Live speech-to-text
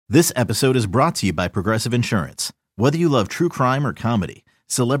This episode is brought to you by Progressive Insurance. Whether you love true crime or comedy,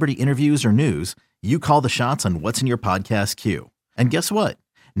 celebrity interviews or news, you call the shots on what's in your podcast queue. And guess what?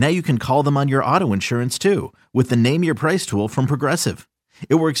 Now you can call them on your auto insurance too with the Name Your Price tool from Progressive.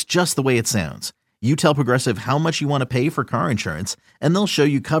 It works just the way it sounds. You tell Progressive how much you want to pay for car insurance, and they'll show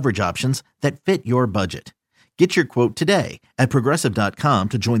you coverage options that fit your budget. Get your quote today at Progressive.com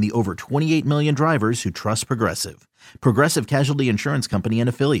to join the over 28 million drivers who trust Progressive. Progressive Casualty Insurance Company and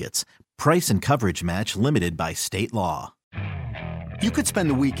Affiliates. Price and coverage match limited by state law. You could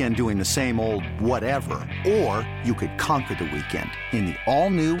spend the weekend doing the same old whatever, or you could conquer the weekend in the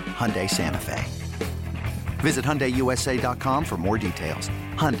all-new Hyundai Santa Fe. Visit HyundaiUSA.com for more details.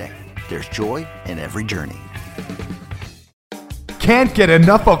 Hyundai, there's joy in every journey. Can't get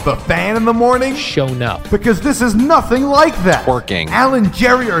enough of the Fan in the morning? Shown up. Because this is nothing like that. Working. Al and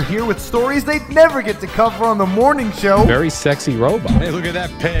Jerry are here with stories they'd never get to cover on the morning show. Very sexy robot. Hey, look at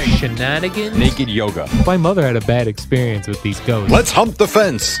that pig. Shenanigans. Naked yoga. My mother had a bad experience with these ghosts. Let's hump the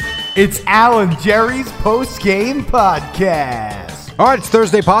fence. It's Al and Jerry's post-game podcast. All right, it's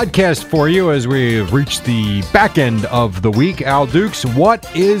Thursday podcast for you as we've reached the back end of the week. Al Dukes,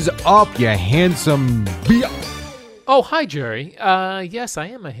 what is up, you handsome Oh, hi, Jerry. Yes, I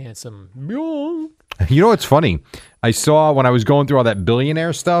am a handsome. You know what's funny? I saw when I was going through all that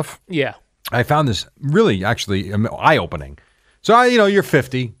billionaire stuff. Yeah. I found this really, actually, eye-opening. So, you're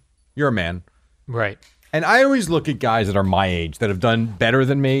 50. You're a man. Right. And I always look at guys that are my age that have done better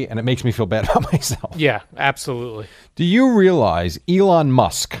than me, and it makes me feel bad about myself. Yeah, absolutely. Do you realize Elon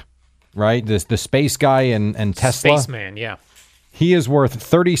Musk, right, the space guy and Tesla? Spaceman, yeah. He is worth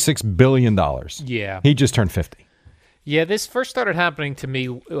 $36 billion. Yeah. He just turned 50. Yeah, this first started happening to me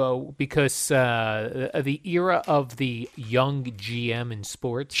because the era of the young GM in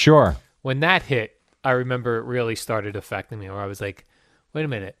sports. Sure. When that hit, I remember it really started affecting me, where I was like, wait a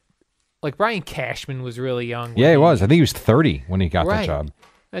minute. Like, Brian Cashman was really young. Yeah, he was. I think he was 30 when he got that Right. job.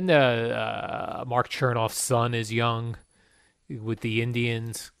 And Mark Chernoff's son is young with the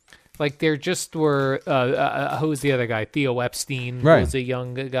Indians. Like, there just were, who was the other guy? Theo Epstein was a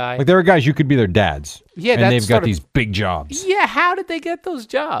young guy. Like, there are guys you could be their dads. Yeah, and they've got these big jobs. Yeah, how did they get those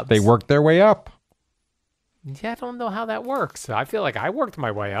jobs? They worked their way up. Yeah, I don't know how that works. I feel like I worked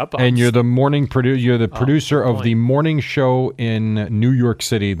my way up. And you're the producer of the morning show in New York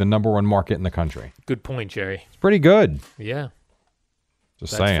City, the number one market in the country. Good point, Jerry. It's pretty good. Yeah.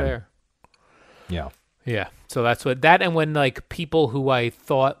 Just That's saying. fair. Yeah. Yeah. So that's what that, and when like people who I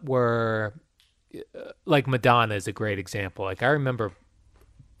thought were like Madonna is a great example. Like, I remember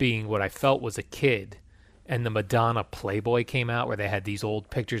being what I felt was a kid, and the Madonna Playboy came out where they had these old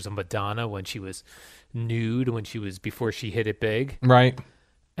pictures of Madonna when she was nude, before she hit it big. Right.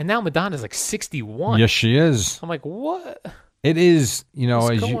 And now Madonna's like 61. Yes, she is. I'm like, what? It is,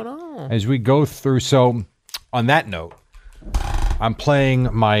 What's going on? as we go through. So, on that note, I'm playing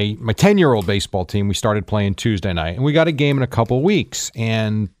my 10-year-old baseball team. We started playing Tuesday night, and we got a game in a couple weeks.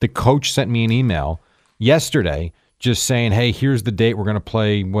 And the coach sent me an email yesterday just saying, hey, here's the date. We're going to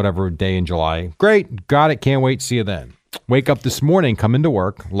play whatever day in July. Great. Got it. Can't wait. See you then. Wake up this morning, come into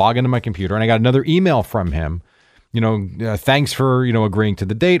work, log into my computer, and I got another email from him. Thanks for, agreeing to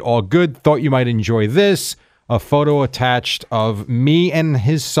the date. All good. Thought you might enjoy this. A photo attached of me and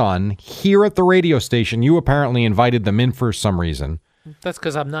his son here at the radio station. You apparently invited them in for some reason. That's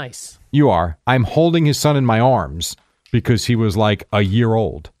because I'm nice. You are. I'm holding his son in my arms because he was like a year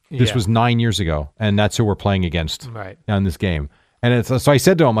old. This was 9 years ago, and that's who we're playing against on this game. And so I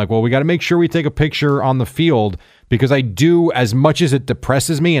said to him, like, well, we got to make sure we take a picture on the field because I do, as much as it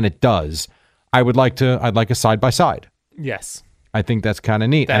depresses me, and it does, I'd like a side-by-side. Yes. I think that's kind of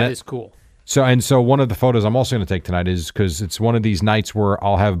neat. That is cool. So one of the photos I'm also going to take tonight is because it's one of these nights where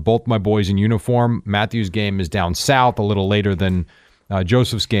I'll have both my boys in uniform. Matthew's game is down south a little later than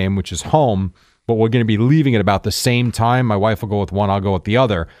Joseph's game, which is home. But we're going to be leaving at about the same time. My wife will go with one, I'll go with the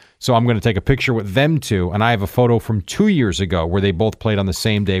other. So I'm going to take a picture with them two. And I have a photo from 2 years ago where they both played on the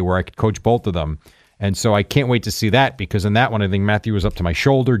same day where I could coach both of them. And so I can't wait to see that because in that one, I think Matthew was up to my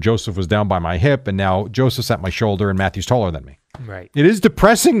shoulder. Joseph was down by my hip. And now Joseph's at my shoulder and Matthew's taller than me. Right. It is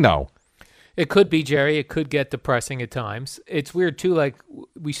depressing, though. It could be, Jerry. It could get depressing at times. It's weird, too. Like,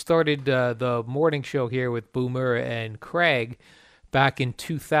 we started the morning show here with Boomer and Craig back in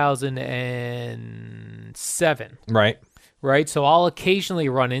 2007. Right. Right? So I'll occasionally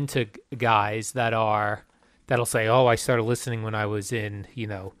run into guys that'll say, oh, I started listening when I was in,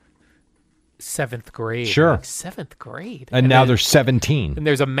 7th grade. Sure. Like, 7th grade. And now they're 17. And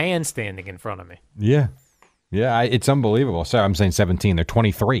there's a man standing in front of me. Yeah. Yeah, it's unbelievable. Sorry, I'm saying 17. They're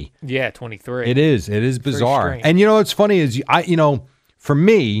 23. Yeah, 23. It is. It is bizarre. strange. And what's funny is for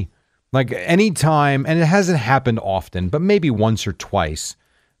me, like anytime, and it hasn't happened often, but maybe once or twice,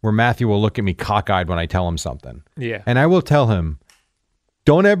 where Matthew will look at me cockeyed when I tell him something. Yeah. And I will tell him,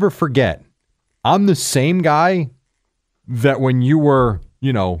 don't ever forget, I'm the same guy that when you were,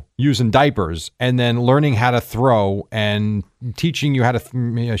 using diapers and then learning how to throw and teaching you how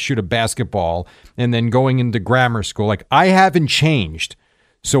to shoot a basketball and then going into grammar school, like I haven't changed.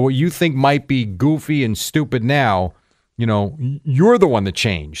 So what you think might be goofy and stupid now, you're the one that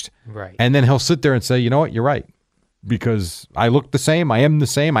changed. Right. And then he'll sit there and say, you know what, you're right. Because I look the same, I am the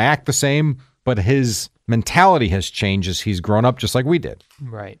same, I act the same, but his mentality has changed as he's grown up just like we did.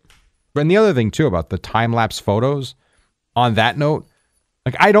 Right. And the other thing, too, about the time-lapse photos, on that note,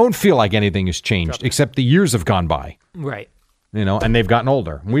 like I don't feel like anything has changed except the years have gone by. Right. And they've gotten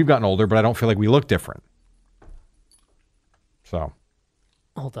older. We've gotten older, but I don't feel like we look different. So.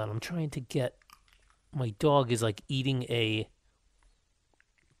 Hold on. I'm trying to get... My dog is like eating a...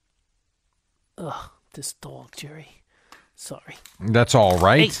 Ugh, this dog, Jerry. Sorry. That's all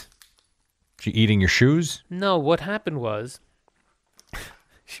right. Hey. She eating your shoes? No, what happened was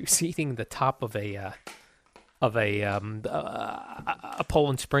she was eating the top of a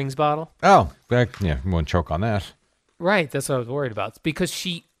Poland Springs bottle. Oh, you won't choke on that. Right, that's what I was worried about. It's because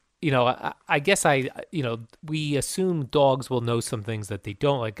she, I guess we assume dogs will know some things that they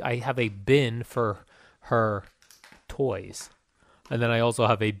don't. Like I have a bin for her toys, and then I also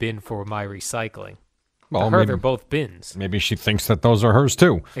have a bin for my recycling. Well, to her, they're both bins. Maybe she thinks that those are hers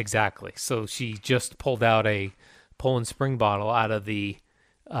too. Exactly. So she just pulled out a Poland Spring bottle out of the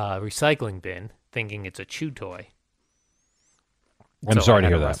recycling bin, thinking it's a chew toy. I'm sorry to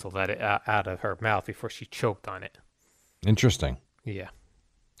hear that. Wrestle that out of her mouth before she choked on it. Interesting. Yeah.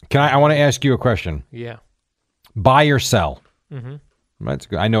 I want to ask you a question. Yeah. Buy or sell? Mm-hmm. That's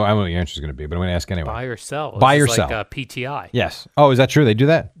good. I know what your answer is going to be, but I'm going to ask anyway. Buy or sell. Buy or This is sell. like PTI. Yes. Oh, is that true? They do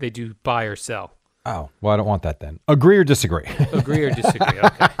that? They do buy or sell. Oh, well, I don't want that then. Agree or disagree? Agree or disagree?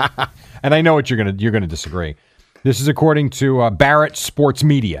 Okay. And I know what you're gonna disagree. This is according to Barrett Sports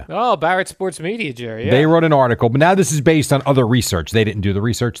Media. Oh, Barrett Sports Media, Jerry. Yeah. They wrote an article, but now this is based on other research. They didn't do the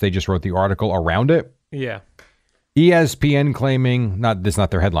research; they just wrote the article around it. Yeah. ESPN claiming this is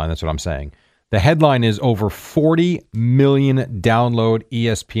not their headline. That's what I'm saying. The headline is over 40 million download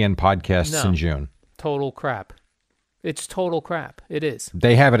ESPN podcasts in June. Total crap. It's total crap. It is.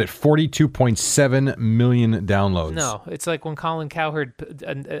 They have it at 42.7 million downloads. No, it's like when Colin Cowherd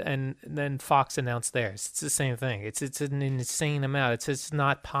and then Fox announced theirs. It's the same thing. It's an insane amount. It's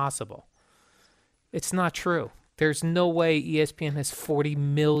not possible. It's not true. There's no way ESPN has 40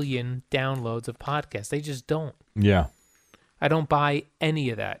 million downloads of podcasts. They just don't. Yeah. I don't buy any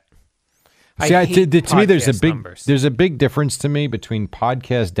of that. See, to me, there's a big difference to me between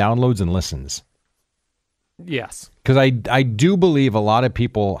podcast downloads and listens. Yes. Because I do believe a lot of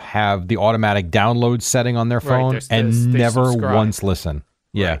people have the automatic download setting on their phone and never once listen.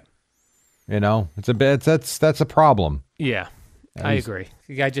 Yeah. Right. It's a bit that's a problem. Yeah. I agree.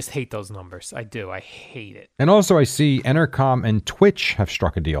 I just hate those numbers. I do. I hate it. And also I see Entercom and Twitch have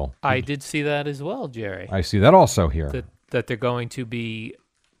struck a deal. I did see that as well, Jerry. I see that also here. That they're going to be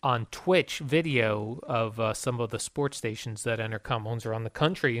on Twitch video of some of the sports stations that Entercom owns around the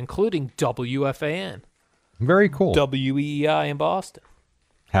country, including WFAN. Very cool. WEEI in Boston.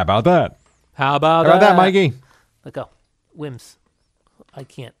 How about that? How about that, Mikey? Let go. Wims. I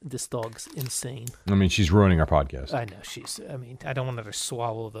can't. This dog's insane. I mean, she's ruining our podcast. I know. I don't want her to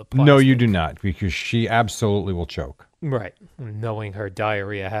swallow the plastic. No, you do not, because she absolutely will choke. Right. Knowing her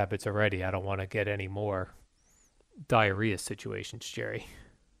diarrhea habits already, I don't want to get any more diarrhea situations, Jerry.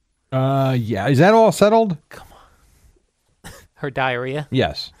 Yeah. Is that all settled? Come on. Her diarrhea?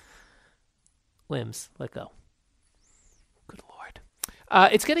 Yes. Limbs, let go. Good Lord.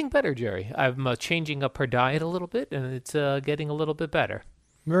 It's getting better, Jerry. I'm changing up her diet a little bit, and it's getting a little bit better.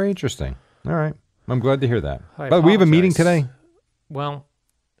 Very interesting. All right. I'm glad to hear that. But we have a meeting today? Well,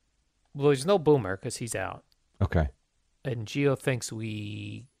 there's no Boomer because he's out. Okay. And Gio thinks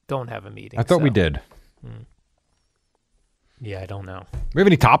we don't have a meeting. I thought we did. Yeah, I don't know. We have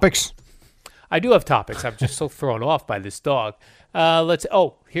any topics? I do have topics. I'm just so thrown off by this dog.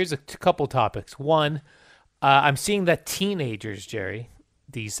 Here's a couple topics. One, I'm seeing that teenagers, Jerry,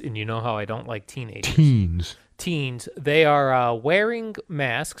 and you know how I don't like teenagers. Teens, they are wearing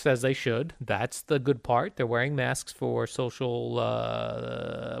masks as they should. That's the good part. They're wearing masks for social,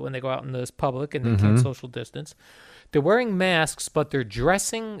 when they go out in the public and they can't social distance. They're wearing masks, but they're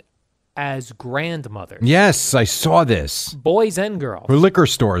dressing as grandmothers. Yes, I saw this. Boys and girls. For liquor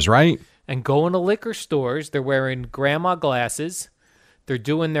stores, right? And going to liquor stores, they're wearing grandma glasses. They're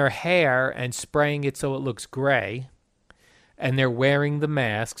doing their hair and spraying it so it looks gray. and they're wearing the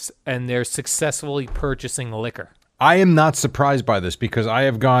masks, and they're successfully purchasing liquor. I am not surprised by this because I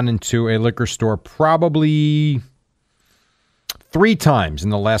have gone into a liquor store probably 3 times in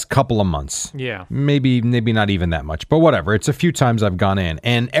the last couple of months. Yeah. Maybe not even that much, but whatever. It's a few times I've gone in.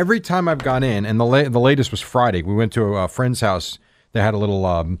 And every time I've gone in, and the latest was Friday, we went to a friend's house. They had a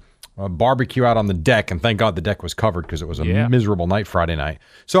little barbecue out on the deck, and thank God the deck was covered because it was a miserable night Friday night.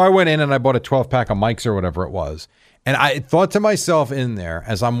 So I went in and I bought a 12-pack of Mike's or whatever it was. And I thought to myself in there,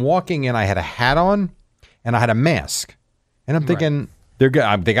 as I'm walking in, I had a hat on and I had a mask. And I'm thinking, they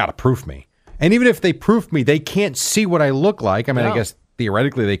got to proof me. And even if they proof me, they can't see what I look like. I mean, I guess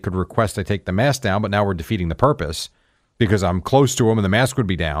theoretically they could request I take the mask down, but now we're defeating the purpose because I'm close to them and the mask would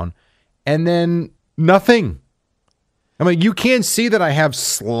be down. And then nothing. I mean, you can't see that I have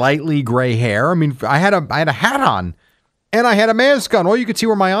slightly gray hair. I mean, I had a hat on and I had a mask on. All you could see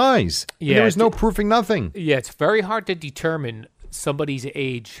were my eyes. Yeah, there was no proofing, nothing. Yeah, it's very hard to determine somebody's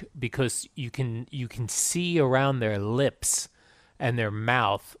age because you can see around their lips and their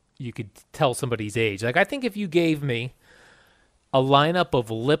mouth. You could tell somebody's age. Like, I think if you gave me a lineup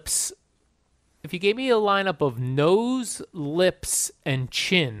of lips, if you gave me a lineup of nose, lips, and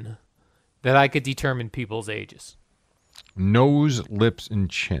chin, that I could determine people's ages. Nose, lips, and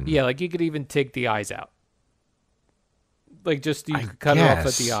chin. Yeah, like you could even take the eyes out. Like, just you could cut it off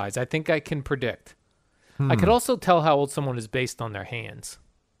at the eyes. I think I can predict. I could also tell how old someone is based on their hands.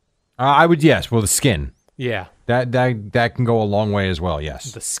 I would, yes. Well, the skin. Yeah. That can go a long way as well,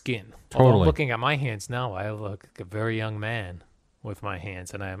 yes. The skin. Totally. Although looking at my hands now, I look like a very young man with my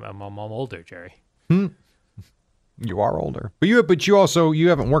hands, and I'm older, Jerry. You are older. But you also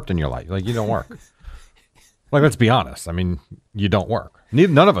haven't worked in your life. Like, you don't work. Like, let's be honest. I mean, you don't work.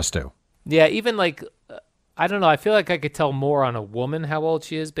 None of us do. Yeah, even like, I don't know. I feel like I could tell more on a woman how old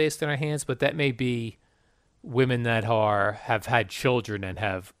she is based on her hands, but that may be women that have had children and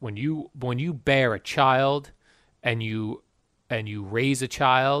have when you bear a child and you raise a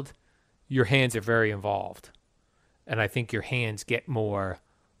child, your hands are very involved. And I think your hands get more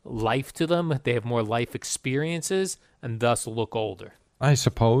life to them. They have more life experiences and thus look older. I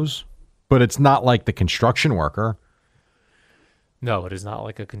suppose. But it's not like the construction worker. No, it is not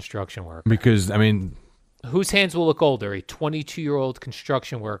like a construction worker. Because, I mean, whose hands will look older, a 22-year-old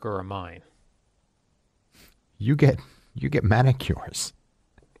construction worker or mine? You get manicures.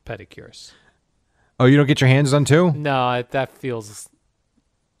 Pedicures. Oh, you don't get your hands done too? No, that feels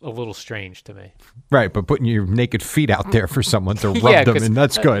a little strange to me. Right, but putting your naked feet out there for someone to rub them in,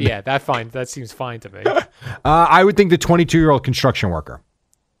 that's good. That seems fine to me. I would think the 22-year-old construction worker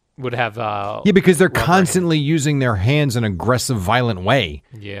would have because they're constantly using their hands in an aggressive, violent way.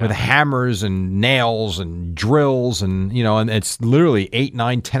 Yeah. With hammers and nails and drills and it's literally 8,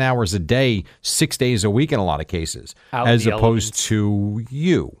 9, 10 hours a day, 6 days a week in a lot of cases. As opposed to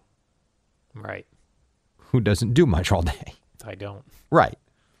you. Right. Who doesn't do much all day. I don't. Right.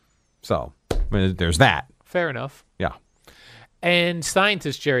 So, there's that. Fair enough. Yeah. And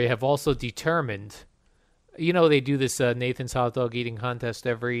scientists, Jerry, have also determined, they do this Nathan's hot dog eating contest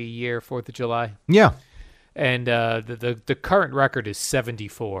every year, 4th of July. Yeah. And the current record is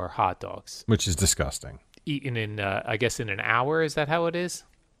 74 hot dogs. Which is disgusting. Eaten in, I guess, in an hour. Is that how it is?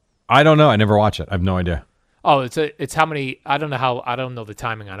 I don't know. I never watch it. I have no idea. Oh, it's how many, I don't know the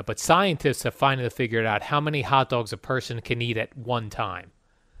timing on it, but scientists have finally figured out how many hot dogs a person can eat at one time.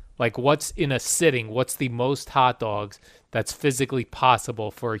 Like, what's in a sitting, what's the most hot dogs that's physically possible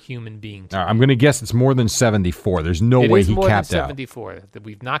for a human being to eat? I'm going to guess it's more than 74. There's no way he capped out. 74.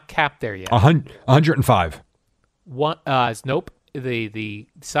 We've not capped there yet. 105. Nope. The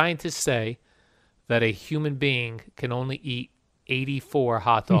scientists say that a human being can only eat 84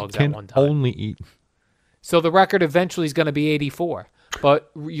 hot dogs at one time. Only eat. So the record eventually is going to be 84.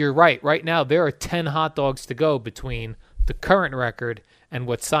 But you're right. Right now, there are 10 hot dogs to go between the current record and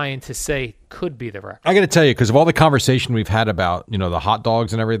what scientists say could be the record. I got to tell you, because of all the conversation we've had about, the hot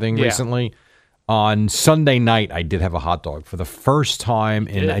dogs and everything recently, on Sunday night, I did have a hot dog for the first time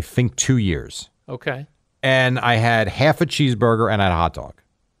in, I think, 2 years. Okay. And I had half a cheeseburger and I had a hot dog.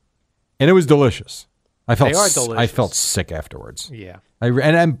 And it was delicious. They are delicious. I felt sick afterwards. Yeah.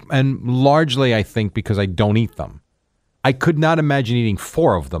 And largely, I think, because I don't eat them. I could not imagine eating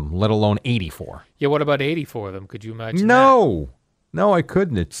 4 of them, let alone 84. Yeah, what about 84 of them? Could you imagine that? No, I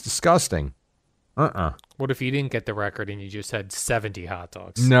couldn't. It's disgusting. What if you didn't get the record and you just had 70 hot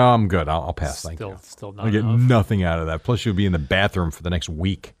dogs? No, I'm good. I'll pass. Thank you. Still not I get enough. nothing out of that. Plus, you'll be in the bathroom for the next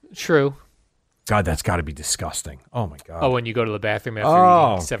week. True. God, that's got to be disgusting. Oh, my God. Oh, when you go to the bathroom after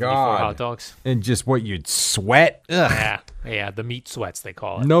eating 74 hot dogs? And just what you'd sweat? Ugh. Yeah, the meat sweats, they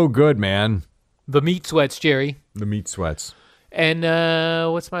call it. No good, man. The meat sweats, Jerry. The meat sweats.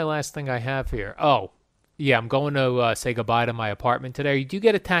 And what's my last thing I have here? Oh, yeah, I'm going to say goodbye to my apartment today. Do you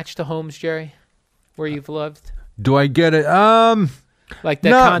get attached to homes, Jerry, where you've lived? Do I get it? Like that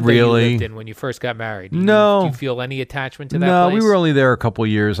not condo really. you lived in when you first got married? No. Do you feel any attachment to that No, place? we were only there a couple of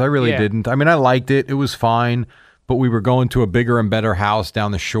years. I really Yeah. didn't. I mean, I liked it. It was fine, but we were going to a bigger and better house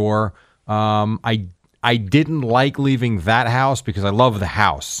down the shore. I didn't like leaving that house because I love the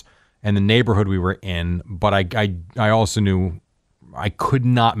house and the neighborhood we were in, but I also knew I could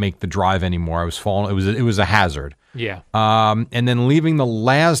not make the drive anymore. I was falling. It was a hazard. Yeah. And then leaving the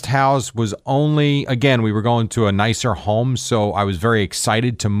last house was only, again, we were going to a nicer home, so I was very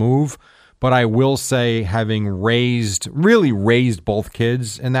excited to move. But I will say, having really raised both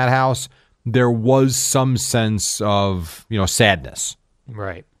kids in that house, there was some sense of, sadness.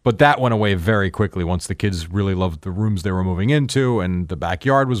 Right. But that went away very quickly once the kids really loved the rooms they were moving into, and the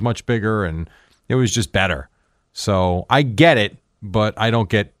backyard was much bigger, and it was just better. So I get it, but I don't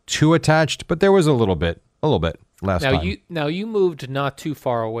get too attached. But there was a little bit last time. Now you moved not too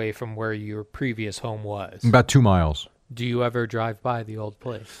far away from where your previous home was. About 2 miles. Do you ever drive by the old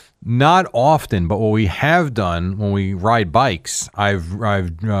place? Not often, but what we have done when we ride bikes, I've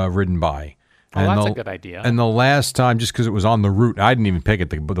ridden by. Oh, that's a good idea. And the last time, just because it was on the route, I didn't even pick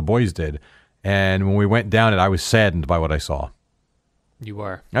it, but the boys did. And when we went down it, I was saddened by what I saw. You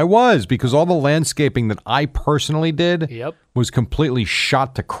were. I was, because all the landscaping that I personally did was completely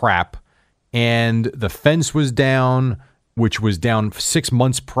shot to crap. And the fence was down, which was down 6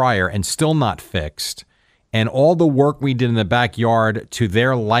 months prior and still not fixed. And all the work we did in the backyard to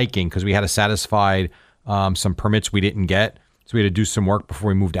their liking, because we had to satisfy some permits we didn't get. So we had to do some work before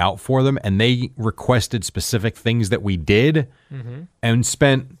we moved out for them. And they requested specific things that we did and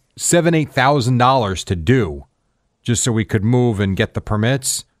spent $7,000-8,000 to do just so we could move and get the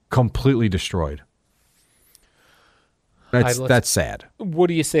permits. Completely destroyed. That's sad. What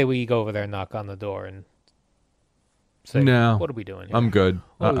do you say we go over there and knock on the door and say, no, what are we doing here? I'm good.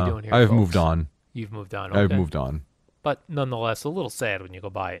 What are we doing here, I've folks? moved on. You've moved on. I've okay. moved on. But nonetheless, a little sad when you go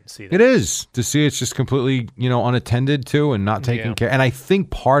by it and see that. It is to see it's just completely, unattended to and not taken care. And I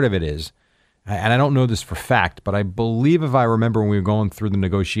think part of it is, and I don't know this for fact, but I believe if I remember when we were going through the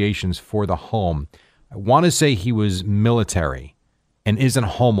negotiations for the home, I want to say he was military and isn't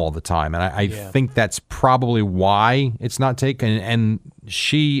home all the time. And I think that's probably why it's not taken. And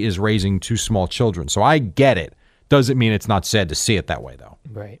she is raising 2 small children. So I get it. Doesn't mean it's not sad to see it that way, though.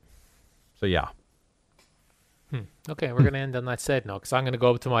 Right. So, yeah. Okay, we're going to end on that sad note because I'm going to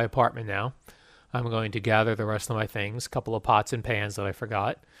go up to my apartment now. I'm going to gather the rest of my things, a couple of pots and pans that I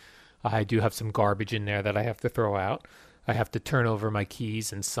forgot. I do have some garbage in there that I have to throw out. I have to turn over my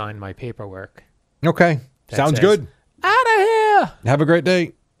keys and sign my paperwork. Okay. Sounds good. Out of here! Have a great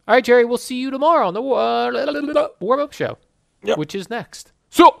day. All right, Jerry, we'll see you tomorrow on the warm-up show, which is next.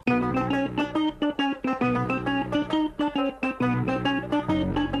 So...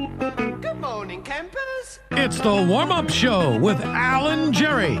 It's the warm-up show with Alan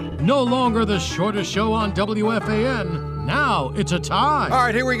Jerry. No longer the shortest show on WFAN. Now it's a tie. All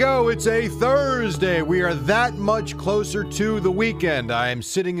right, here we go. It's a Thursday. We are that much closer to the weekend. I am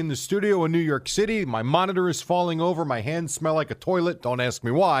sitting in the studio in New York City. My monitor is falling over. My hands smell like a toilet. Don't ask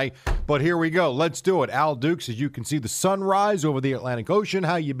me why, but here we go. Let's do it. Al Dukes, as you can see the sunrise over the Atlantic Ocean.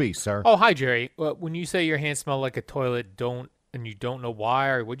 How you be, sir? Oh, hi, Jerry. When you say your hands smell like a toilet, and you don't know why,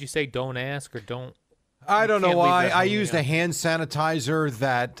 or would you say don't ask or don't? I don't know can't why. leave that I hanging used out. a hand sanitizer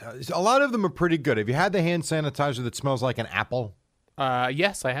that a lot of them are pretty good. Have you had the hand sanitizer that smells like an apple?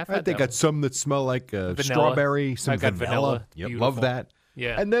 Yes, I have had They that got some that smell like Vanilla. strawberry, some I've got vanilla. vanilla. Yep, Beautiful. love that.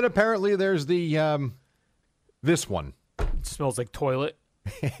 Yeah. And then apparently there's the this one. It smells like toilet.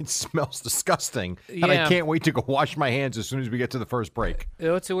 It smells disgusting, and I Yeah. can't wait to go wash my hands as soon as we get to the first break. You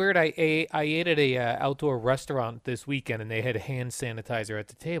know, it's weird. I ate at a outdoor restaurant this weekend, and they had hand sanitizer at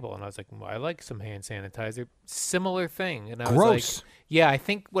the table, and I was like, well, I like some hand sanitizer. Similar thing, and I was Gross. like, yeah, I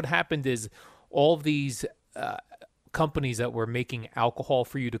think what happened is all of these companies that were making alcohol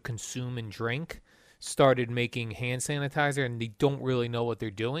for you to consume and drink started making hand sanitizer, and they don't really know what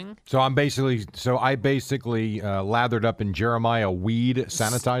they're doing. So I basically lathered up in Jeremiah weed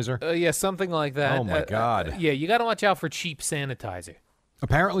sanitizer. Yeah, something like that. Oh, my God. Yeah, you got to watch out for cheap sanitizer.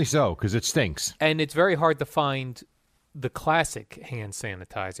 Apparently so, because it stinks. And it's very hard to find the classic hand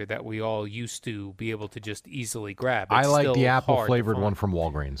sanitizer that we all used to be able to just easily grab. I It's like still the hard to apple-flavored find. one from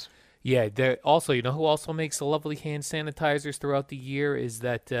Walgreens. Yeah, there also, you know who also makes lovely hand sanitizers throughout the year is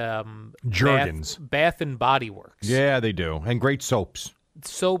that Jergens. Bath and Body Works. Yeah, they do. And great soaps.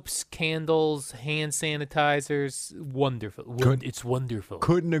 Soaps, candles, hand sanitizers, wonderful. Good. It's wonderful.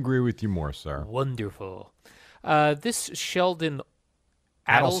 Couldn't agree with you more, sir. Wonderful. This Sheldon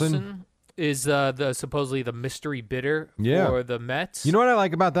Adelson? Adelson is supposedly the mystery bidder Yeah. for the Mets. You know what I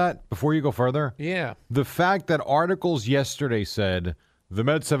like about that? Before you go further, Yeah. the fact that articles yesterday said the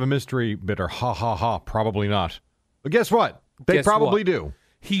Mets have a mystery bidder. Ha ha ha. Probably not. But guess what? They Guess probably what? do.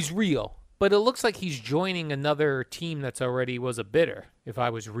 He's real. But it looks like he's joining another team that's already was a bidder, if I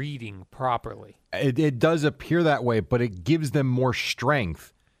was reading properly. It does appear that way, but it gives them more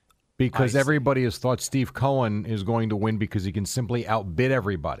strength because I see. everybody has thought Steve Cohen is going to win because he can simply outbid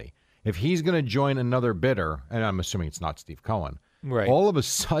everybody. If he's going to join another bidder, and I'm assuming it's not Steve Cohen, Right. all of a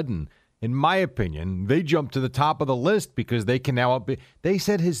sudden, in my opinion, they jump to the top of the list because they can now outbid. They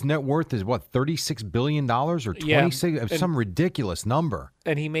said his net worth is, what, $36 billion or 26, and- some ridiculous number.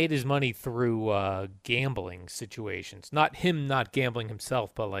 And he made his money through gambling situations. Not him not gambling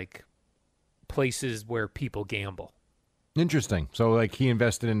himself, but like places where people gamble. Interesting. So, like, he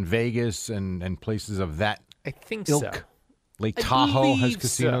invested in Vegas and places of that I think ilk. so. Lake I Tahoe has believe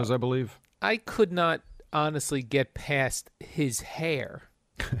casinos, so. I believe. I could not honestly get past his hair.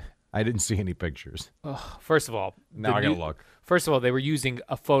 I didn't see any pictures. First of all, Now the I gotta new- look. First of all, they were using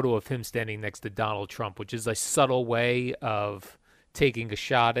a photo of him standing next to Donald Trump, which is a subtle way of taking a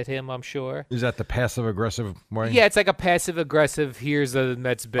shot at him, I'm sure. Is that the passive-aggressive way? Yeah, it's like a passive aggressive. Here's a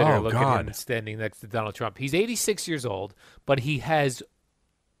Mets bidder. Oh, Look at God. him standing next to Donald Trump. He's 86 years old, but he has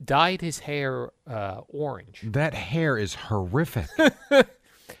dyed his hair orange. That hair is horrific.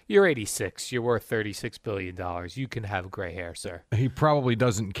 You're 86. You're worth $36 billion. You can have gray hair, sir. He probably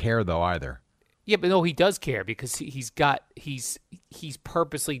doesn't care, though, either. Yeah, but no, he does care because he's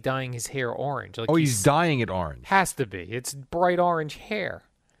purposely dyeing his hair orange. Like Oh, he's dyeing it orange. has to be. It's bright orange hair.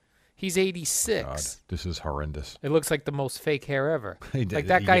 He's 86. God, this is horrendous. It looks like the most fake hair ever. He did- Like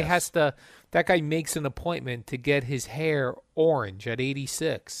that guy yes. has to. That guy makes an appointment to get his hair orange at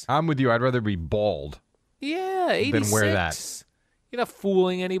 86. I'm with you. I'd rather be bald. Yeah, 86. Then wear that. You're not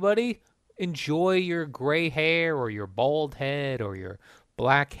fooling anybody. Enjoy your gray hair or your bald head or your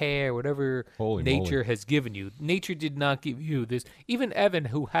black hair, whatever Holy nature moly. has given you. Nature did not give you this. Even Evan,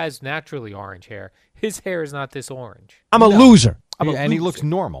 who has naturally orange hair, his hair is not this orange. I'm a loser. And he looks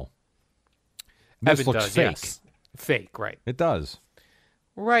normal. This Evan looks does, fake. yes. Fake, right. It does.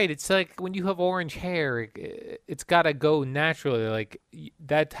 Right. It's like when you have orange hair, it's got to go naturally. Like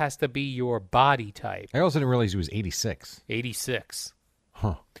that has to be your body type. I also didn't realize he was 86. 86.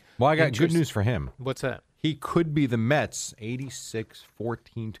 Huh. Well, I got good Interesting. news for him. What's that? He could be the Mets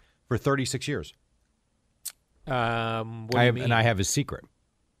 86-14 for 36 years. What do you mean? And I have his secret.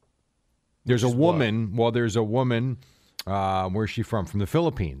 There's Which a is what? woman. Well, there's a woman. Where's she from? From the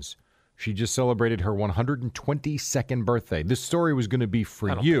Philippines. She just celebrated her 122nd birthday. This story was going to be for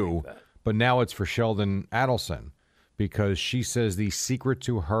I don't you, believe that. but now it's for Sheldon Adelson because she says the secret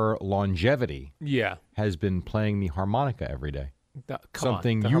to her longevity Yeah. has been playing the harmonica every day. Come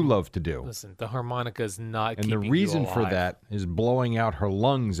Something on. you love to do. Listen, the harmonica is not And the keeping you reason for alive. that is blowing out her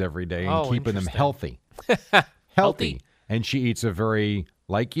lungs every day and Oh, keeping them interesting. healthy. Healthy. And she eats a very,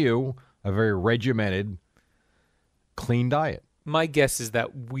 like you, a very regimented, clean diet. My guess is that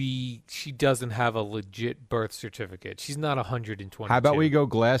she doesn't have a legit birth certificate. She's not 122. How about we go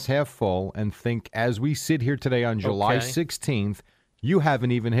glass half full and think as we sit here today on July Okay. 16th, you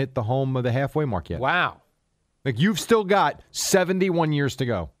haven't even hit the home of the halfway mark yet. Wow. Like you've still got 71 years to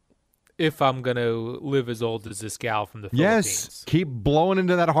go. If I'm going to live as old as this gal from the Yes. Philippines. Keep blowing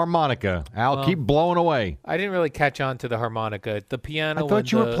into that harmonica. Al, keep blowing away. I didn't really catch on to the harmonica. The piano I thought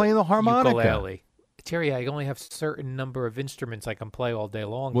and you were the playing the harmonica. ukulele. Jerry, I only have certain number of instruments I can play all day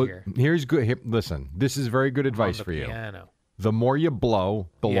long Well, here. here's good. Here, listen, this is very good advice on the for you. piano. The more you blow,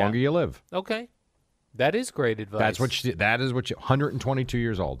 the Yeah. longer you live. Okay. That is great advice. That is what you 122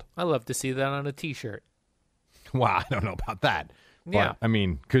 years old. I love to see that on a T-shirt. Well, I don't know about that. But, Yeah. I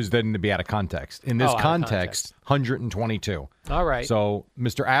mean, because then it'd be out of context. In this Oh, out of context, 122. All right. So,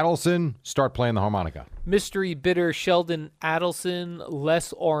 Mr. Adelson, start playing the harmonica. Mystery bidder Sheldon Adelson,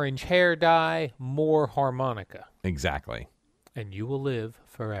 less orange hair dye, more harmonica. Exactly. And you will live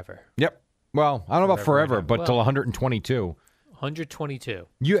forever. Yep. Well, I don't know about Forever forever, and but ever. till Well- 122. 122.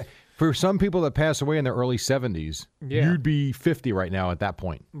 For some people that pass away in their early 70s, Yeah. you'd be 50 right now at that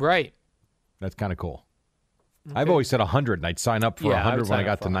point. Right. That's kind of cool. I've always said 100, and I'd sign up for Yeah, I would 100 when I sign up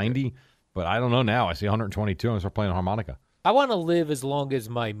got for to 100. 90. But I don't know now. I see 122 and start playing harmonica. I want to live as long as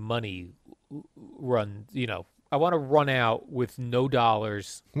my money runs, I want to run out with no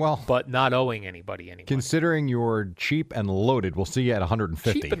dollars, Well, but not owing anybody any money. considering you're cheap and loaded, we'll see you at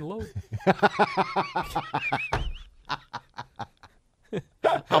 150. Cheap and low.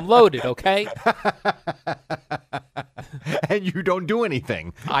 I'm loaded, okay? and you don't do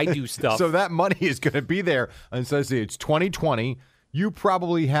anything. I do stuff. So that money is going to be there. And so it's 2020. You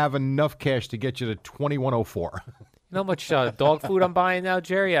probably have enough cash to get you to 2104. You know how much dog food I'm buying now,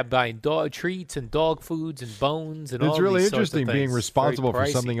 Jerry? I'm buying dog treats and dog foods and bones and all It's really these sorts of interesting things. being It's responsible very for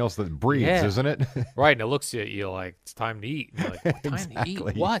pricey. something else that breathes, Yeah. isn't it? Right, and it looks at you like, it's time to eat. And you're like, what time to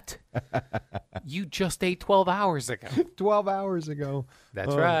Exactly. eat? What? You just ate 12 hours ago. 12 hours ago.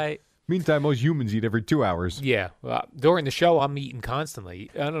 That's right. Meantime, most humans eat every 2 hours. Yeah. During the show, I'm eating constantly.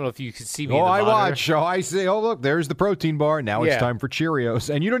 I don't know if you can see me in Oh, the I monitor. watch. Oh, I see. Oh, look, there's the protein bar. Now it's Yeah. time for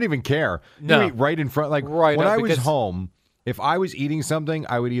Cheerios. And you don't even care. No. You eat right in front. Like Right, when I was because- home, if I was eating something,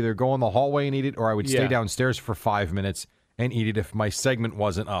 I would either go in the hallway and eat it, or I would stay Yeah. downstairs for 5 minutes and eat it if my segment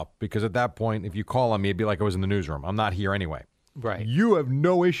wasn't up. Because at that point, if you call on me, it'd be like I was in the newsroom. I'm not here anyway. Right. You have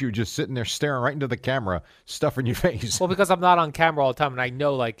no issue just sitting there staring right into the camera, stuffing your face. Well, because I'm not on camera all the time, and I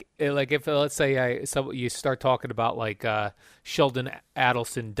know, like if let's say you start talking about like Sheldon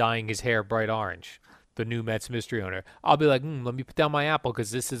Adelson dyeing his hair bright orange, the new Mets mystery owner, I'll be like, let me put down my apple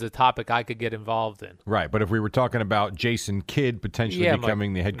because this is a topic I could get involved in. Right, but if we were talking about Jason Kidd potentially Yeah, I'm like,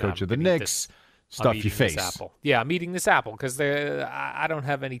 becoming the head nah, coach I'm of the gonna eat Knicks, I'm stuff your eating this face. apple. Yeah, I'm eating this apple because I don't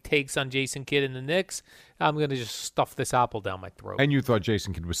have any takes on Jason Kidd and the Knicks. I'm gonna just stuff this apple down my throat And you thought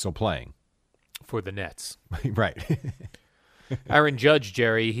Jason Kidd was still playing. for the Nets. Right. Aaron Judge,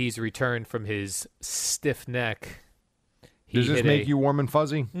 Jerry, he's returned from his stiff neck. He Does this hit make you warm and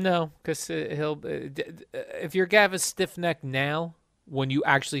fuzzy? No, because if you're Gavin's stiff neck now, when you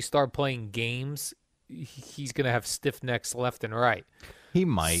actually start playing games, he's going to have stiff necks left and right. He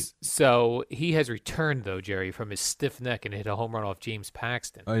might. So he has returned, though, Jerry, from his stiff neck and hit a home run off James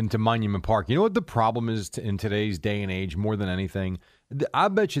Paxton. Into Monument Park. You know what the problem is in today's day and age more than anything? I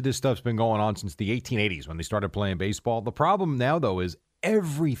bet you this stuff's been going on since the 1880s when they started playing baseball. The problem now, though, is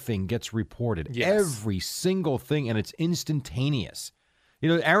everything gets reported. Yes. Every single thing, and it's instantaneous. You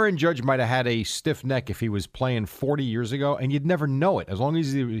know, Aaron Judge might have had a stiff neck if he was playing 40 years ago, and you'd never know it as long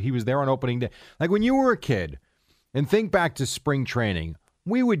as he was there on opening day. Like when you were a kid, and think back to spring training,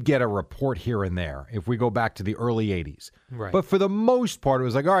 we would get a report here and there if we go back to the early 80s. Right. But for the most part, it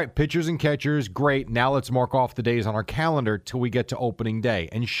was like, all right, pitchers and catchers, great. Now let's mark off the days on our calendar till we get to opening day.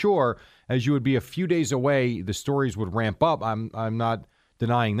 And sure, as you would be a few days away, the stories would ramp up. I'm not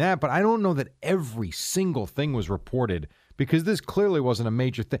denying that, but I don't know that every single thing was reported because this clearly wasn't a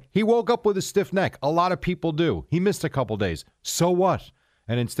major thing. He woke up with a stiff neck. A lot of people do. He missed a couple days. So what?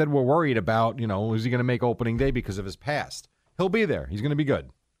 And instead we're worried about, is he going to make opening day because of his past? He'll be there. He's going to be good.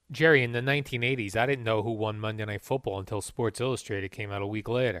 Jerry, in the 1980s, I didn't know who won Monday Night Football until Sports Illustrated came out a week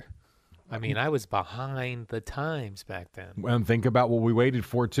later. I mean, I was behind the times back then. And think about what we waited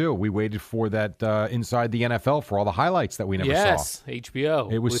for, too. We waited for that Inside the NFL for all the highlights that we never Yes, saw.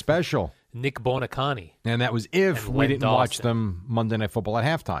 HBO. It was with special. Nick Bonacani. And that was if And we Len didn't watch Dawson. them Monday Night Football at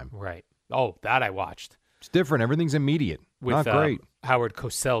halftime. Right. Oh, that I watched. It's different. Everything's immediate. With Not great. Howard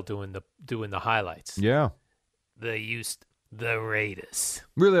Cosell doing the highlights. Yeah. They used the Raiders.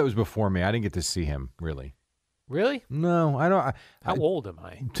 Really, that was before me. I didn't get to see him, really. Really? No, I don't. How old am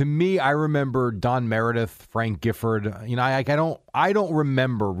I? To me, I remember Don Meredith, Frank Gifford. I don't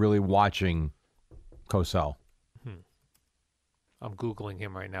remember really watching Cosell. I'm Googling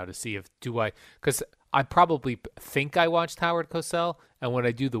him right now to see because I probably think I watched Howard Cosell, and when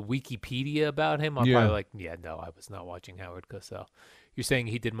I do the Wikipedia about him, I'm Yeah. probably like, yeah, no, I was not watching Howard Cosell. You're saying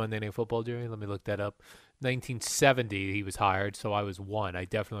he did Monday Night Football, Jerry? Let me look that up. 1970, he was hired, so I was 1. I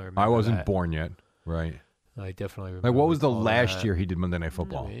definitely remember I wasn't that. born yet. Right. I definitely remember. Like, what was the all last that. year he did Monday Night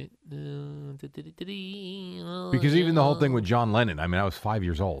Football? Right. Because even the whole thing with John Lennon, I mean, I was 5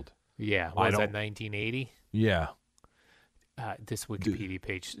 years old. Yeah, I was that don't- 1980? Yeah. This Wikipedia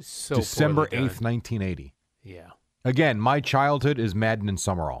page is so December poorly done. 8th, 1980. Yeah. Again, my childhood is Madden and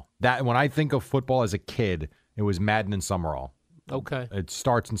Summerall. That when I think of football as a kid, it was Madden and Summerall. Okay. It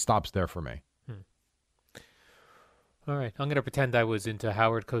starts and stops there for me. All right. I'm going to pretend I was into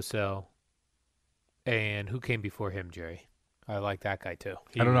Howard Cosell. And who came before him, Jerry? I like that guy, too.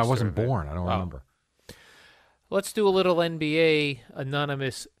 He I don't know. I was wasn't sort of born. I don't remember. Let's do a little NBA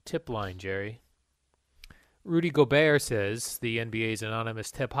anonymous tip line, Jerry. Rudy Gobert says the NBA's anonymous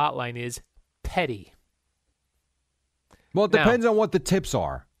tip hotline is petty. Well, it Now- depends on what the tips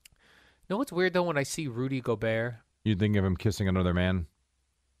are. You know what's weird, though, when I see Rudy Gobert? You think of him kissing another man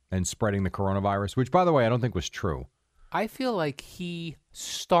and spreading the coronavirus, which, by the way, I don't think was true. I feel like he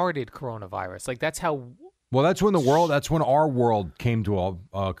started coronavirus. Like, that's how... Well, that's when our world came to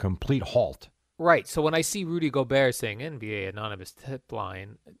a complete halt. Right. So when I see Rudy Gobert saying NBA anonymous tip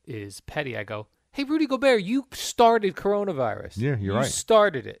line is petty, I go, Hey, Rudy Gobert, you started coronavirus. Yeah, you're you right. You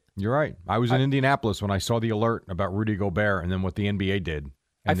started it. You're right. I was in Indianapolis when I saw the alert about Rudy Gobert and then what the NBA did. And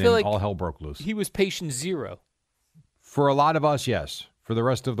I feel then like all hell broke loose. He was patient zero. For a lot of us, yes. For the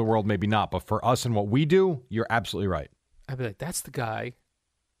rest of the world, maybe not. But for us and what we do, you're absolutely right. I'd be like, that's the guy.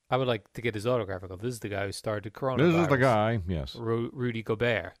 I would like to get his autograph. I go, this is the guy who started coronavirus. This is the guy, yes. Rudy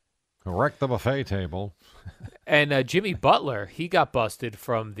Gobert. Correct the buffet table. And Jimmy Butler, he got busted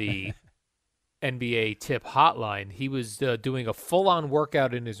from the NBA tip hotline. He was doing a full-on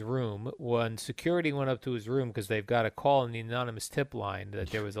workout in his room when security went up to his room because they've got a call in the anonymous tip line that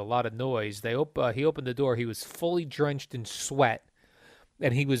there was a lot of noise. He opened the door. He was fully drenched in sweat,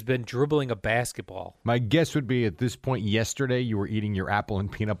 and he was been dribbling a basketball. My guess would be at this point yesterday you were eating your apple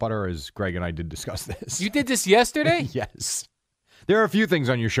and peanut butter, as Greg and I did discuss this. You did this yesterday? Yes. There are a few things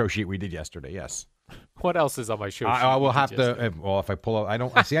on your show sheet we did yesterday, yes. What else is on my show sheet? I will have to, if I pull up, I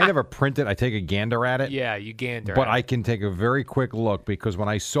never print it. I take a gander at it. Yeah, you gander But at I it. can take a very quick look because when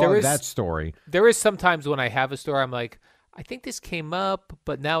I saw that story. There is sometimes when I have a story, I'm like, I think this came up,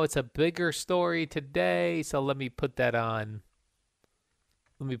 but now it's a bigger story today, so let me put that on.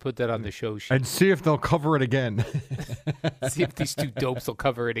 Let me put that on the show sheet. And see if they'll cover it again. See if these two dopes will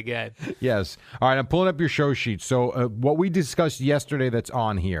cover it again. Yes. All right, I'm pulling up your show sheet. So what we discussed yesterday that's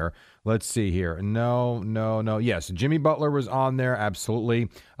on here, let's see here. No. Yes, Jimmy Butler was on there, absolutely.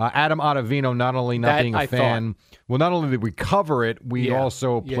 Adam Ottavino, not only not being a fan. Well, not only did we cover it, we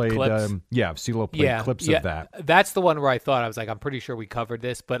also played, CeeLo played clips of that. That's the one where I was like, I'm pretty sure we covered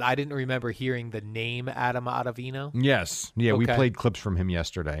this, but I didn't remember hearing the name Adam Ottavino. Yes. Yeah, we played clips from him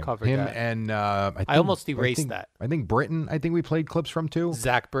yesterday. Covered him that. and I almost erased that. I think Britton, we played clips from too.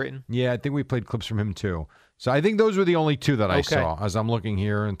 Zach Britton. Yeah, I think we played clips from him too. So I think those were the only two that I saw as I'm looking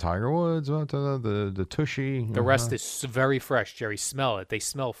here. And Tiger Woods, the Tushy. The rest is very fresh, Jerry. Smell it. They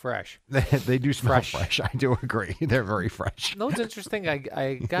smell fresh. They do smell fresh. I do agree. They're very fresh. No, it's interesting.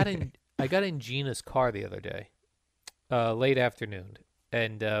 I got in Gina's car the other day, late afternoon,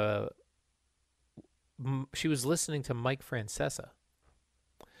 and she was listening to Mike Francesa.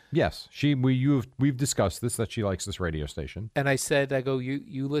 Yes, we've discussed this, that she likes this radio station. And I said,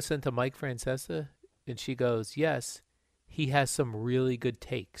 you listen to Mike Francesa? And she goes, yes, he has some really good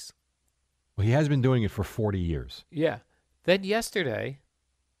takes. Well, he has been doing it for 40 years. Yeah. Then yesterday,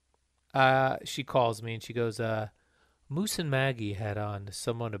 she calls me and she goes, Moose and Maggie had on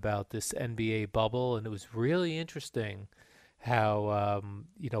someone about this NBA bubble, and it was really interesting how,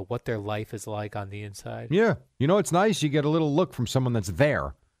 what their life is like on the inside. Yeah. It's nice. You get a little look from someone that's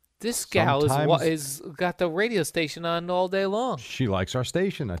there. This gal is got the radio station on all day long. She likes our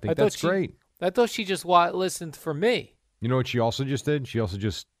station. I think that's great. I thought she just listened for me. You know what she also just did? She also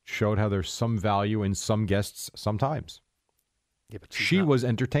just showed how there's some value in some guests sometimes. Yeah, but she was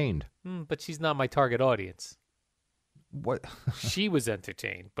entertained. But she's not my target audience. What? She was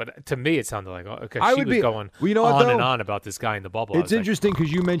entertained, but to me it sounded like she was going and on about this guy in the bubble. It's interesting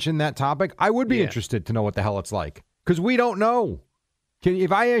because you mentioned that topic. I would be interested to know what the hell it's like because we don't know.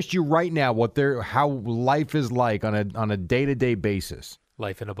 If I asked you right now how life is like on a day-to-day basis,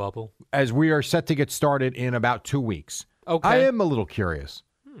 life in a bubble, as we are set to get started in about 2 weeks, I am a little curious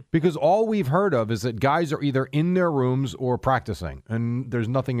because all we've heard of is that guys are either in their rooms or practicing, and there's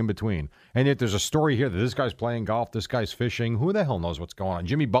nothing in between. And yet there's a story here that this guy's playing golf, this guy's fishing. Who the hell knows what's going on?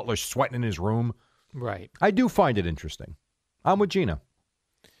 Jimmy Butler's sweating in his room. Right. I do find it interesting. I'm with Gina.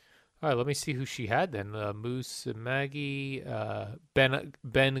 All right, let me see who she had then. Moose and Maggie,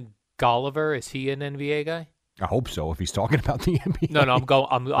 Ben Golliver. Is he an NBA guy? I hope so. If he's talking about the NBA. No,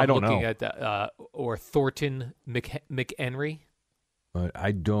 I'm looking know. at or Thornton McHenry.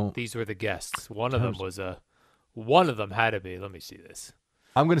 I don't. These were the guests. One of them had to be. Let me see this.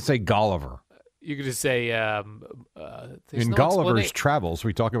 I'm going to say Golliver. You're going to say in Golliver's Travels,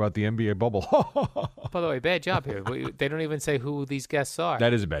 we talk about the NBA bubble. By the way, bad job here. They don't even say who these guests are.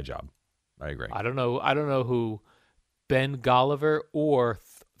 That is a bad job. I agree. I don't know who Ben Golliver or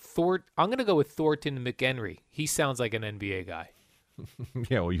Thornton. I'm going to go with Thornton McHenry. He sounds like an NBA guy.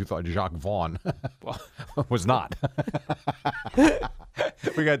 Yeah, well, you thought Jacques Vaughn was not.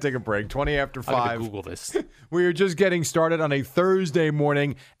 We got to take a break. 20 after 5. I'm going to Google this. We are just getting started on a Thursday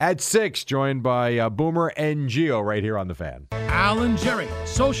morning at 6, joined by Boomer and Gio right here on The Fan. Al and Jerry,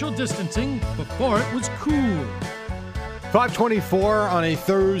 social distancing before it was cool. 5:24 on a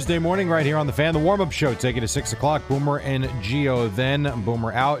Thursday morning right here on The Fan. The warm-up show taking to 6 o'clock. Boomer and Gio then.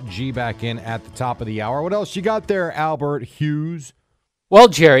 Boomer out, G back in at the top of the hour. What else you got there, Albert Hughes? Well,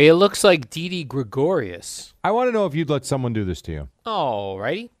 Jerry, it looks like Didi Gregorius. I want to know if you'd let someone do this to you. All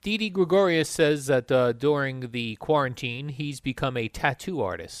righty. Didi Gregorius says that during the quarantine, he's become a tattoo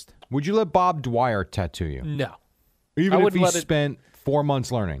artist. Would you let Bob Dwyer tattoo you? No. Even I if wouldn't he let it- spent 4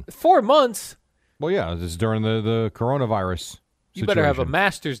 months learning? 4 months? Well, yeah, this is during the coronavirus You better have a situation.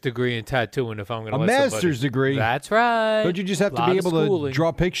 master's degree in tattooing if I'm going to A let master's somebody. degree? That's right. Don't you just have to Lot be of able schooling. to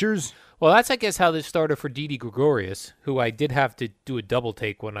draw pictures? Well, that's, I guess, how this started for Didi Gregorius, who I did have to do a double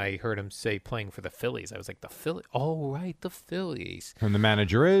take when I heard him say playing for the Phillies. I was like, the Phillies? Oh, right, the Phillies. And the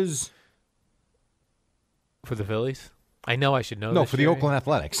manager is? For the Phillies? I know I should know No, this, for the Jerry. Oakland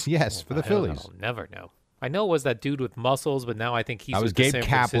Athletics. Yes, for the I don't Phillies. know. I'll never know. I know it was that dude with muscles, but now I think he's I was with the Gabe San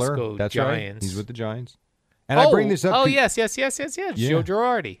Kapler. Francisco That's Giants. right. He's with the Giants. And I bring this up. Oh, 'cause- yes. Yeah. Joe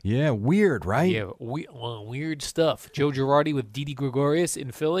Girardi. Yeah, weird, right? Yeah, weird stuff. Joe Girardi with Didi Gregorius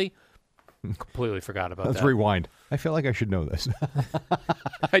in Philly. Completely forgot about Let's that. rewind. I feel like I should know this.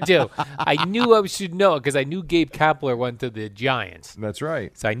 I do. I knew I should know because I knew Gabe Kapler went to the Giants. That's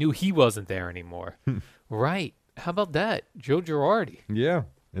right. So I knew he wasn't there anymore. Right. How about that? Joe Girardi. Yeah,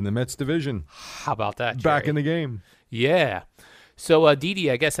 in the Mets division. How about that, Back Jerry? in the game. Yeah. So Didi,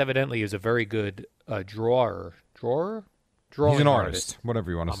 I guess, evidently is a very good drawer. Drawing He's an artist,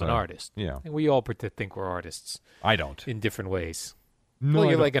 whatever you want to I'm say. an artist. Yeah. And we all think we're artists I don't. in different ways. No, Well, I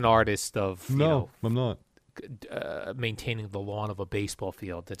you're don't. like an artist of, No, I'm not. maintaining the lawn of a baseball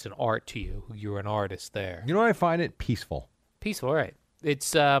field. That's an art to you. You're an artist there. You know what I find it? Peaceful. Peaceful, right?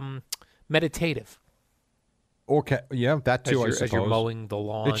 It's meditative. Okay, yeah, that too, I suppose. As you're mowing the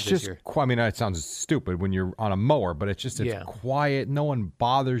lawn. It's just, I mean, it sounds stupid when you're on a mower, but it's Yeah. quiet. No one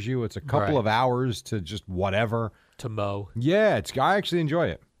bothers you. It's a couple Right. of hours to just whatever. to mow. Yeah, I actually enjoy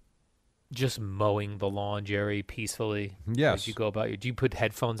it. Just mowing the lawn, Jerry, peacefully. Yes. As you go about your. Do you put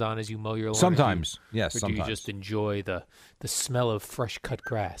headphones on as you mow your lawn? Sometimes, yes, Or do sometimes. you just enjoy the smell of fresh cut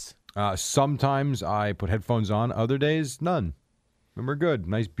grass? Sometimes I put headphones on. Other days, none. And we're good.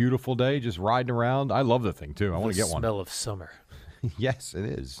 Nice, beautiful day, just riding around. I love the thing, too. I want to The get one. smell of summer. Yes, it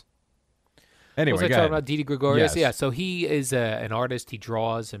is. Anyway, Was I go talking ahead. about Didi Gregorius? Yes. Yeah, so he is an artist. He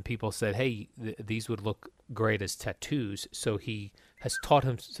draws, and people said, hey, these would look great as tattoos. So he has taught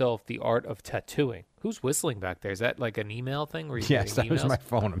himself the art of tattooing. Who's whistling back there? Is that like an email thing? Where you're Yes, that getting was emails? my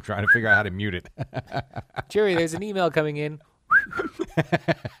phone. I'm trying to figure out how to mute it. Jerry, there's an email coming in.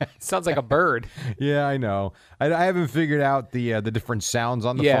 Sounds like a bird. Yeah, I know. I haven't figured out the different sounds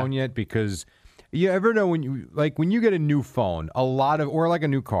on the Yeah. phone yet because you ever know when you get a new phone, or like a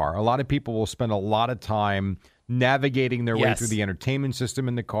new car, a lot of people will spend a lot of time navigating their way Yes. through the entertainment system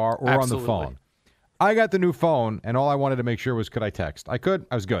in the car or Absolutely. on the phone. I got the new phone, and all I wanted to make sure was could I text? I could.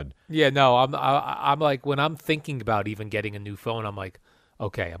 I was good. Yeah, no, I'm like, when I'm thinking about even getting a new phone, I'm like,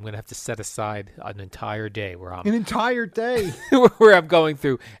 okay, I'm gonna have to set aside an entire day where An entire day. where I'm going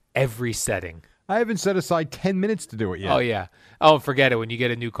through every setting. I haven't set aside 10 minutes to do it yet. Oh yeah. Oh, forget it. When you get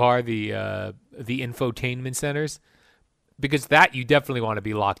a new car, the infotainment centers, because that you definitely want to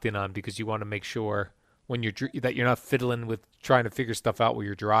be locked in on because you want to make sure when that you're not fiddling with trying to figure stuff out while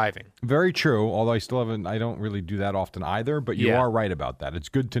you're driving. Very true, although I don't really do that often either, but you Yeah. are right about that. It's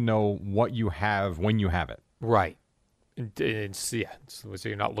good to know what you have when you have it. Right. So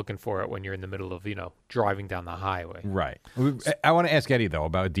you're not looking for it when you're in the middle of, driving down the highway. Right. I want to ask Eddie, though,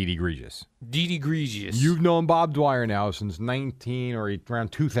 about Didi Gregorius. Didi Gregorius. You've known Bob Dwyer now since around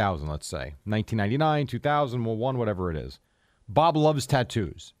 2000, let's say. 1999, 2001, whatever it is. Bob loves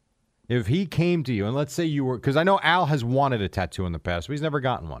tattoos. If he came to you, and let's say you were, because I know Al has wanted a tattoo in the past, but he's never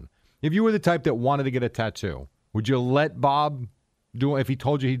gotten one. If you were the type that wanted to get a tattoo, would you let Bob do it? If he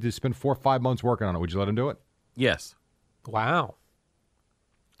told you he'd spend 4 or 5 months working on it, would you let him do it? Yes. Wow.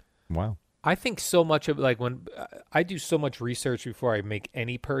 Wow. I think so much of when I do so much research before I make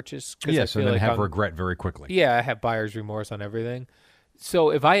any purchase. I Yes, feel and then like have I'm- regret very quickly. Yeah, I have buyer's remorse on everything. So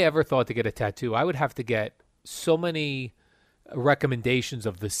if I ever thought to get a tattoo, I would have to get so many recommendations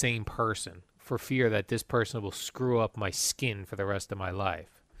of the same person for fear that this person will screw up my skin for the rest of my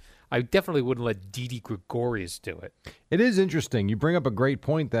life. I definitely wouldn't let Didi Gregorius do it. It is interesting. You bring up a great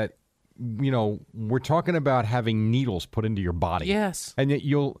point that, we're talking about having needles put into your body. Yes. And yet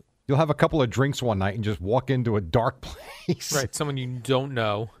you'll have a couple of drinks one night and just walk into a dark place. Right, someone you don't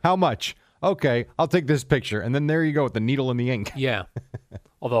know. How much? Okay, I'll take this picture. And then there you go with the needle and the ink. Yeah.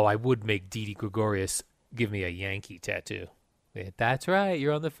 Although I would make Didi Gregorius give me a Yankee tattoo. Yeah, that's right,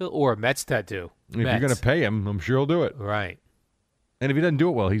 you're on the field. Or a Mets tattoo. If you're going to pay him, I'm sure he'll do it. Right. And if he doesn't do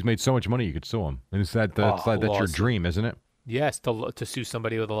it well, he's made so much money you could sue him. And that's your lawsuit. dream, isn't it? Yes, to sue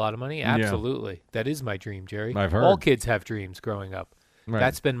somebody with a lot of money? Absolutely. That is my dream, Jerry. I've heard. All kids have dreams growing up. Right.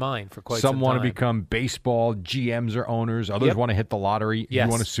 That's been mine for quite some Some time. want to become baseball GMs or owners. Others Yep. want to hit the lottery. Yes. You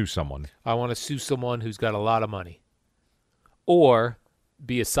want to sue someone. I want to sue someone who's got a lot of money. Or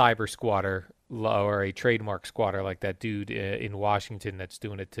be a cyber squatter or a trademark squatter like that dude in Washington that's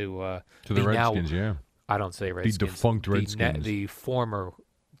doing it to the Redskins. Yeah, I don't say Redskins. The defunct Redskins.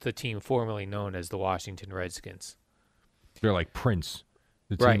 The team formerly known as the Washington Redskins. They're like Prince,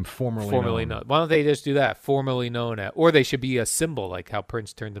 the team formerly known. Why don't they just do that? Formerly known at, or they should be a symbol, like how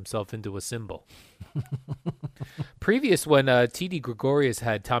Prince turned himself into a symbol. Previous, when T.D. Gregorius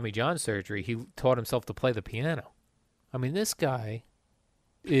had Tommy John surgery, he taught himself to play the piano. I mean, this guy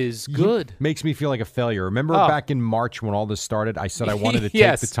is good. Makes me feel like a failure. Remember back in March when all this started, I said I wanted to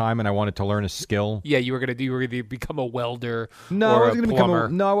Yes. take the time and I wanted to learn a skill. Yeah, you were gonna become a welder. No, or I was going to become plumber.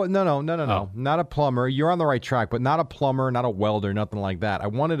 no, not a plumber. You're on the right track, but not a plumber, not a welder, nothing like that. I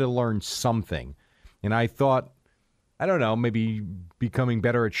wanted to learn something, and I thought, I don't know, maybe becoming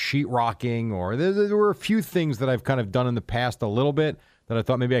better at sheetrocking, or there were a few things that I've kind of done in the past a little bit that I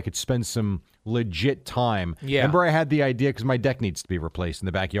thought maybe I could spend some legit time. Yeah. Remember I had the idea because my deck needs to be replaced in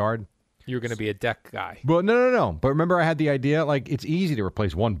the backyard. You were going to be a deck guy. But no. But remember I had the idea, like, it's easy to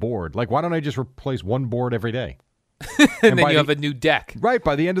replace one board. Like, why don't I just replace one board every day? and then you have a new deck. Right.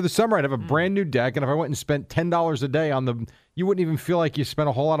 By the end of the summer, I'd have a brand new deck. And if I went and spent $10 a day on you wouldn't even feel like you spent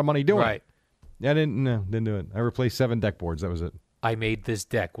a whole lot of money doing Right. it. I didn't do it. I replaced 7 deck boards. That was it. I made this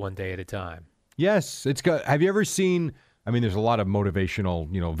deck one day at a time. Yes. It's good. Have you ever seen, I mean, there's a lot of motivational,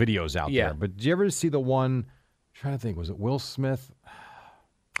 videos out there. But did you ever see the one, I'm trying to think, was it Will Smith?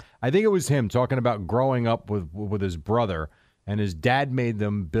 I think it was him talking about growing up with his brother, and his dad made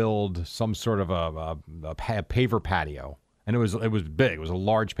them build some sort of a paver patio, and it was big. It was a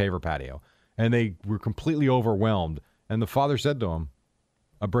large paver patio, and they were completely overwhelmed. And the father said to him,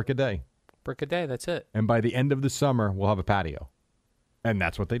 "A brick a day, Brick a day. That's it." and by the end of the summer, we'll have a patio." And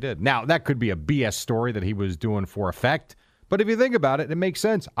that's what they did. Now that could be a BS story that he was doing for effect, but if you think about it, it makes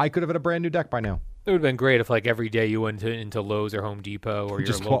sense. I could have had a brand new deck by now. It would have been great if, like, every day you went into Lowe's or Home Depot or your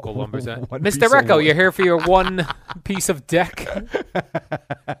Just local lumber center. one piece Mr. of Recco, wood. you're here for your one piece of deck.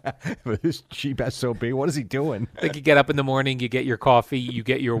 This cheap SOB, what is he doing? Like, you get up in the morning, you get your coffee, you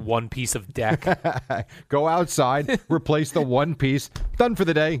get your one piece of deck, Go outside, replace the one piece, done for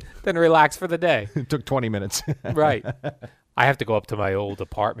the day. then relax for the day. It took 20 minutes. Right. I have to go up to my old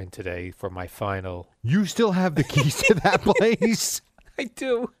apartment today for my final. You still have the keys to that place? I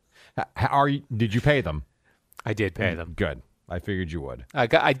do. Did you pay them? I did pay them. Good. I figured you would.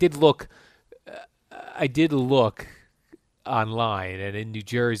 I did look. I did look online, and in New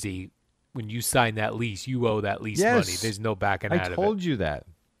Jersey, when you sign that lease, you owe that lease Yes. money. There's no backing I out of it. told you that.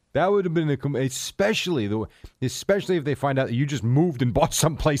 That would have been especially if they find out that you just moved and bought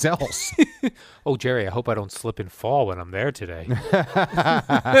someplace else. Oh, Jerry, I hope I don't slip and fall when I'm there today.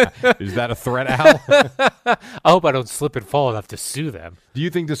 Is that a threat, Al? I hope I don't slip and fall enough to sue them. Do you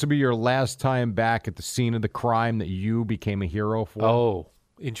think this will be your last time back at the scene of the crime that you became a hero for? Oh,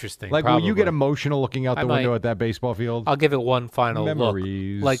 interesting. Like, Probably. will you get emotional looking out I the window might. at that baseball field? I'll give it one final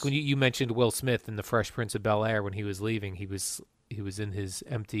Memories. look. Like when you mentioned Will Smith in The Fresh Prince of Bel-Air when he was leaving, he was in his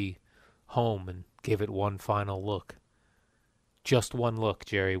empty home and gave it one final look. Just one look,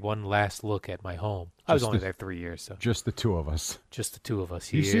 Jerry. One last look at my home. I was only there 3 years, so Just the two of us. just the two of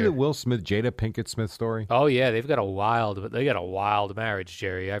us You here. see the Will Smith, Jada Pinkett Smith story? Oh yeah, they got a wild marriage,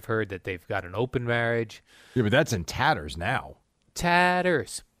 Jerry. I've heard that they've got an open marriage. Yeah, but that's in tatters now.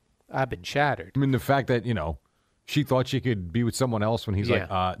 Tatters. I've been shattered. I mean, the fact that, she thought she could be with someone else when he's like,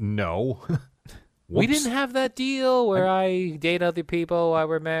 no. We Whoops. didn't have that deal where I date other people while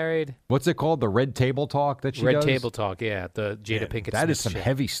we're married. What's it called? The red table talk that she Red does? Table Talk, yeah. The Jada Pinkett That Smith is some shit.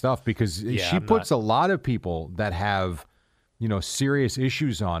 heavy stuff because Yeah, she I'm puts not- a lot of people that have, serious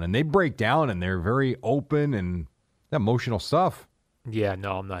issues on, and they break down and they're very open and emotional stuff. Yeah,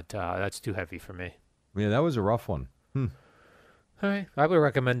 no, I'm not. That's too heavy for me. Yeah, that was a rough one. All right. I would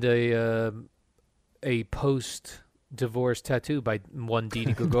recommend a post-divorce tattoo by one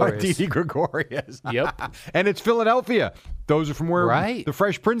Didi By Gregorius. Didi Gregorius. Yep. And it's Philadelphia. Those are from where Right. the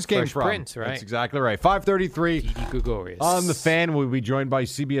Fresh Prince came Fresh from. Prince, right. That's exactly right. 5:33 Didi Gregorius. on The Fan. We'll be joined by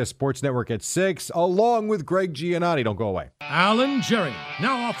CBS Sports Network at 6, along with Greg Giannotti. Don't go away. Alan Jerry,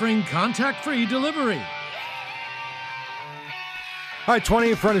 now offering contact-free delivery. All right, 20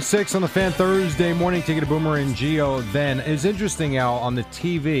 in front of 6 on The Fan Thursday morning. Take it to Boomer and Geo. Then it's interesting, Al, on the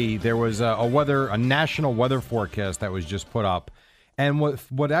TV, there was a national weather forecast that was just put up. And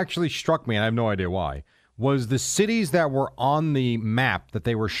what actually struck me, and I have no idea why, was the cities that were on the map that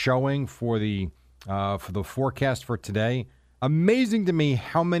they were showing for the forecast for today. Amazing to me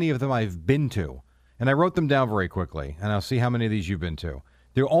how many of them I've been to. And I wrote them down very quickly, and I'll see how many of these you've been to.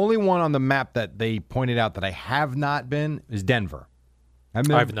 The only one on the map that they pointed out that I have not been is Denver. I've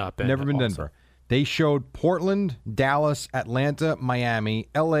not been Never been also. Denver. They showed Portland, Dallas, Atlanta, Miami,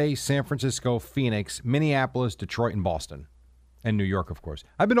 L.A., San Francisco, Phoenix, Minneapolis, Detroit, and Boston. And New York, of course.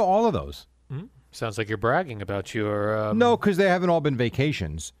 I've been to all of those. Sounds like you're bragging about your... No, because they haven't all been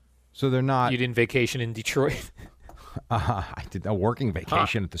vacations. So they're not... You didn't vacation in Detroit? I did a working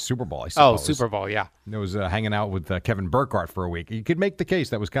vacation at the Super Bowl, I suppose. Oh, Super Bowl, yeah. I was hanging out with Kevin Burkhardt for a week. You could make the case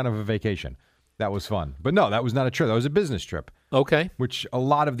that was kind of a vacation. That was fun. But no, that was not a trip. That was a business trip. Okay. Which a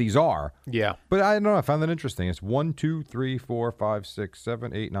lot of these are. Yeah. But I don't know. I found that interesting. It's 1, 2, 3, 4, 5, 6,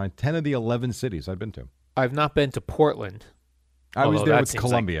 7, 8, 9, 10 of the 11 cities I've been to. I've not been to Portland. I was there with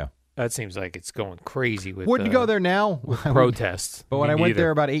Columbia. That seems like it's going crazy with Wouldn't go there now. Protests. But when I went there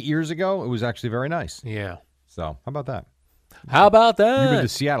about 8 years ago, it was actually very nice. Yeah. So how about that? How about that? You've been to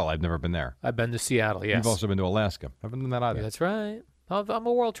Seattle. I've never been there. I've been to Seattle, yes. You've also been to Alaska. I haven't done that either. That's right. I'm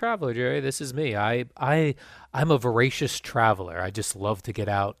a world traveler, Jerry. This is me. I'm a voracious traveler. I just love to get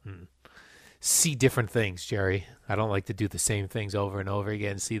out and see different things, Jerry. I don't like to do the same things over and over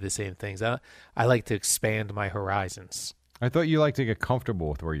again, see the same things. I like to expand my horizons. I thought you like to get comfortable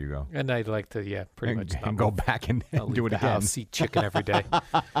with where you go. And I'd like to, pretty much and go back and do it the again. House, eat chicken every day.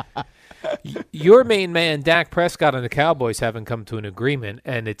 Your main man, Dak Prescott, and the Cowboys haven't come to an agreement,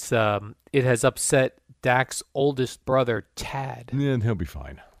 and it has upset Dak's oldest brother, Tad. Yeah, he'll be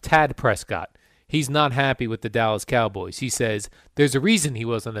fine. Tad Prescott. He's not happy with the Dallas Cowboys. He says there's a reason he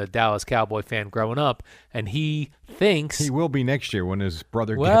wasn't a Dallas Cowboy fan growing up, and he thinks... He will be next year when his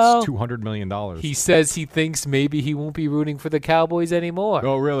brother gets $200 million. He says he thinks maybe he won't be rooting for the Cowboys anymore.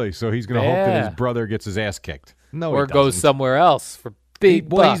 Oh, really? So he's going to hope that his brother gets his ass kicked. No, or he goes somewhere else for big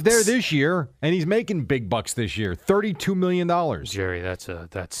bucks. Well, he's there this year, and he's making big bucks this year. $32 million. Jerry,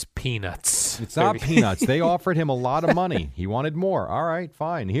 that's peanuts. It's not peanuts. They offered him a lot of money. He wanted more. All right,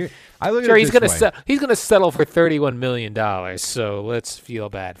 fine. Here, I look Jerry, at it this way. He's gonna settle for $31 million. So let's feel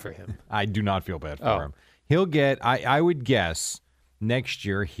bad for him. I do not feel bad for him. He'll get. I would guess next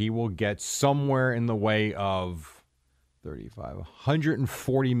year he will get somewhere in the way of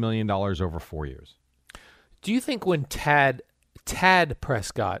 $140 million over 4 years. Do you think when Tad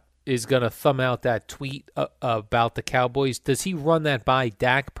Prescott is going to thumb out that tweet about the Cowboys, does he run that by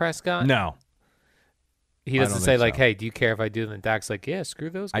Dak Prescott? No. He doesn't say, like, hey, do you care if I do? And Dak's like, yeah,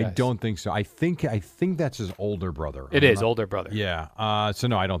 screw those guys. I don't think so. I think that's his older brother. It is, older brother. Yeah. So,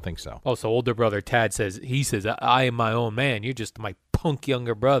 no, I don't think so. Oh, so older brother Tad says, I am my own man. You're just my punk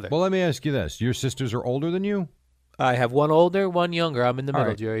younger brother. Well, let me ask you this. Your sisters are older than you? I have one older, one younger. I'm in the middle,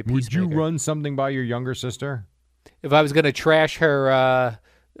 right. Jerry. Would you run something by your younger sister? If I was going to trash her,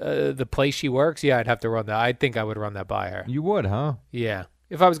 the place she works, yeah, I'd have to run that. I think I would run that by her. You would, huh? Yeah.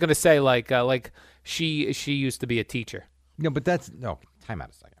 If I was going to say like she used to be a teacher. No, but time out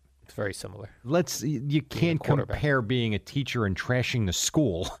a second. It's very similar. You can't compare being a teacher and trashing the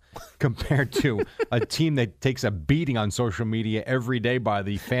school compared to a team that takes a beating on social media every day by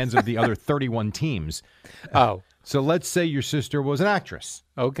the fans of the other 31 teams. Oh. So let's say your sister was an actress.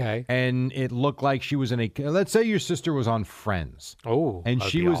 Okay. And it looked like she was let's say your sister was on Friends. Oh. And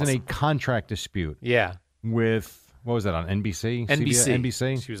she was in a contract dispute. Yeah. With, what was that, on NBC?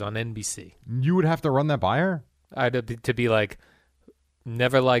 NBC. She was on NBC. You would have to run that by her? To be like,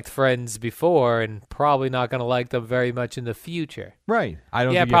 never liked Friends before and probably not going to like them very much in the future. Right. I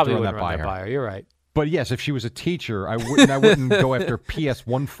don't think you have to run that by her. You're right. But yes, if she was a teacher, I wouldn't go after PS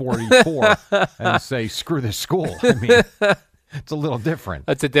 144 and say, screw this school. I mean, it's a little different.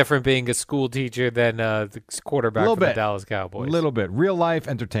 It's a different being a school teacher than the quarterback for the Dallas Cowboys. A little bit. Real life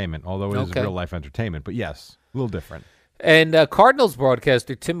entertainment, although it is real life entertainment. But yes, a little different. And Cardinals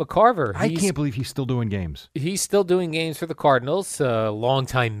broadcaster Tim McCarver. I can't believe he's still doing games. He's still doing games for the Cardinals.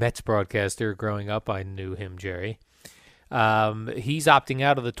 Longtime Mets broadcaster growing up. I knew him, Jerry. He's opting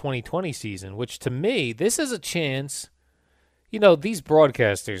out of the 2020 season, which to me, this is a chance. These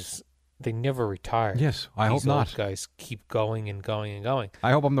broadcasters, they never retire. Yes, I hope not. These guys keep going and going and going.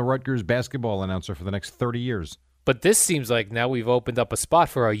 I hope I'm the Rutgers basketball announcer for the next 30 years. But this seems like now we've opened up a spot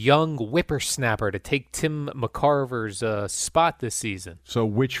for a young whippersnapper to take Tim McCarver's spot this season. So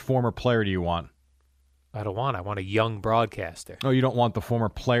which former player do you want? I want a young broadcaster. Oh, you don't want the former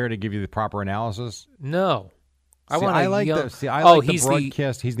player to give you the proper analysis? No. I like the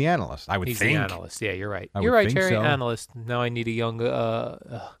broadcast. He's the analyst, I would think. He's the analyst. Yeah, you're right. You're right, Jerry. So. Analyst. Now I need a young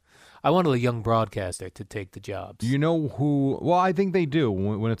I wanted a young broadcaster to take the jobs. Do you know who? Well, I think they do.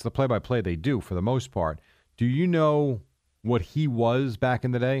 When it's the play-by-play, they do for the most part. Do you know what he was back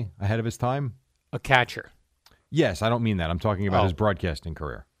in the day, ahead of his time? A catcher. Yes, I don't mean that. I'm talking about his broadcasting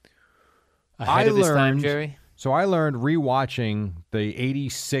career. Ahead of his time, Jerry? So I learned rewatching the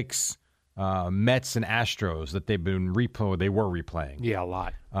 86 Mets and Astros that they were replaying. Yeah, a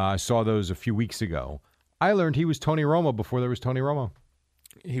lot. I saw those a few weeks ago. I learned he was Tony Romo before there was Tony Romo.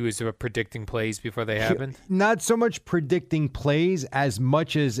 He was predicting plays before they happened. Not so much predicting plays as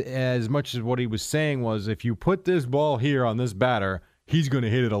much as what he was saying was, if you put this ball here on this batter, he's going to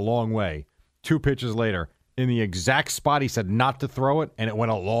hit it a long way. 2 pitches later, in the exact spot he said not to throw it, and it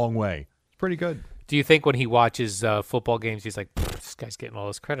went a long way. It's pretty good. Do you think when he watches football games, he's like, this guy's getting all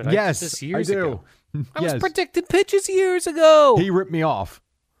this credit? Yes, this years I do. Ago. I Yes. was predicting pitches years ago. He ripped me off.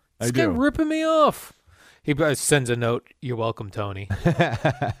 This guy ripping me off. He sends a note. You're welcome, Tony.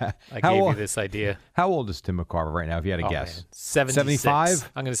 I gave you this idea. How old is Tim McCarver right now, if you had to guess? Man. 76.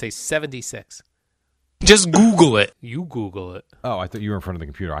 75? I'm going to say 76. Just Google it. You Google it. Oh, I thought you were in front of the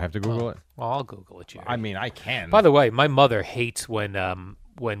computer. I have to Google it? Well, I'll Google it, Jerry. I mean, I can. By the way, my mother hates when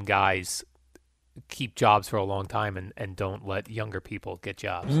guys keep jobs for a long time and don't let younger people get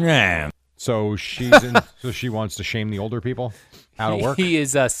jobs. Yeah. So she wants to shame the older people out of work? He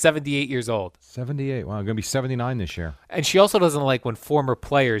is 78 years old. 78. Wow, I'm going to be 79 this year. And she also doesn't like when former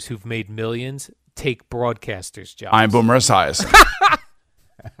players who've made millions take broadcasters' jobs. I'm Boomer Esiason.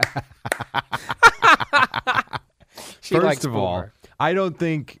 She First likes of all, Boomer. I don't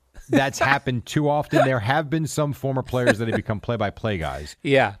think that's happened too often. There have been some former players that have become play-by-play guys.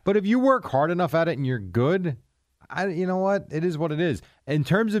 Yeah. But if you work hard enough at it and you're good, you know what? It is what it is. In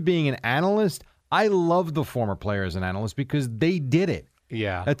terms of being an analyst, I love the former players and analysts because they did it.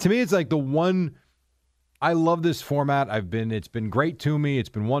 Yeah. To me, it's like the one. I love this format. It's been great to me. It's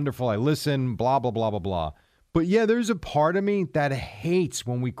been wonderful. I listen, blah, blah, blah, blah, blah. But yeah, there's a part of me that hates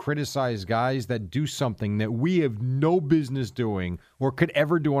when we criticize guys that do something that we have no business doing or could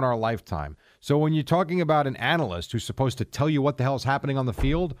ever do in our lifetime. So when you're talking about an analyst who's supposed to tell you what the hell is happening on the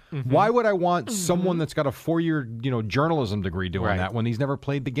field, why would I want someone that's got a 4-year, journalism degree doing that when he's never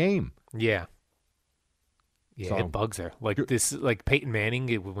played the game? Yeah. Yeah, So- it bugs her. Like Peyton Manning,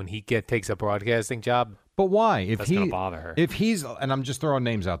 when he takes a broadcasting job, But why? If that's he going to bother her. If he's, and I'm just throwing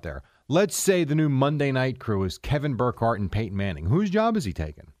names out there. Let's say the new Monday Night Crew is Kevin Burkhardt and Peyton Manning. Whose job is he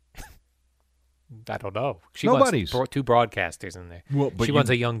taking? I don't know. She Nobody's. wants 2 broadcasters in there. Well, but she you- wants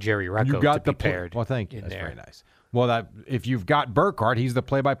a young Jerry Recco You got to the be paired. Well, thank you. in That's there. very nice. Well, if you've got Burkhardt, he's the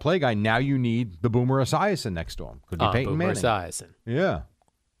play-by-play guy. Now you need the Boomer Esiason next to him. Could be Peyton Boomer Manning. Esiason. Yeah.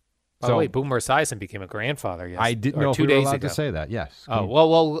 By the way, Boomer Esiason became a grandfather yesterday. I didn't know if 2 we were days allowed ago. to say that. Yes. Oh,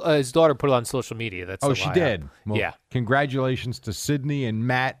 well, his daughter put it on social media. That's Oh, the she why did. Well, yeah. Congratulations to Sydney and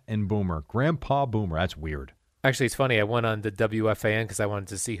Matt and Boomer. Grandpa Boomer. That's weird. Actually, it's funny. I went on the WFAN because I wanted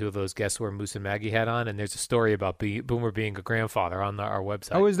to see who those guests were Moose and Maggie had on, and there's a story about Boomer being a grandfather on our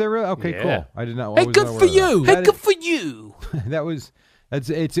website. Oh, is there really? Okay, Yeah. cool. I did not. Hey, I was good not for aware of you. that. Hey, good for you,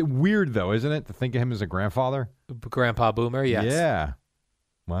 It's weird though, isn't it, to think of him as a grandfather? Grandpa Boomer. Yes. Yeah.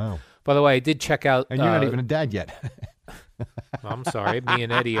 Wow. By the way, I did check out. And you're not even a dad yet. I'm sorry. Me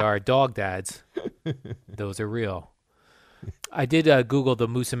and Eddie are dog dads. Those are real. I did Google the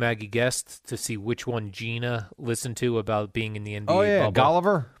Moose and Maggie guests to see which one Gina listened to about being in the NBA Oh yeah, bubble.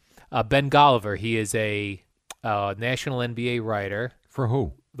 Golliver. Ben Golliver. He is a national NBA writer, For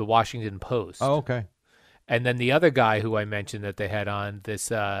who? the Washington Post. Oh, okay. And then the other guy who I mentioned that they had on,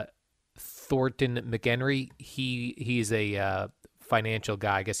 this Thornton McHenry, he's a financial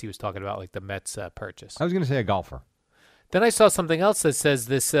guy. I guess he was talking about like the Mets purchase. I was going to say a golfer. Then I saw something else that says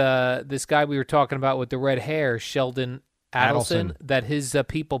this guy we were talking about with the red hair, Sheldon Adelson, Adelson. that his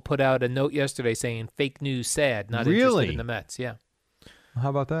people put out a note yesterday saying fake news, sad, not Really? interested in the Mets. Yeah, How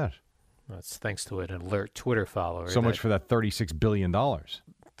about that? that's thanks to an alert Twitter follower. So much for that $36 billion.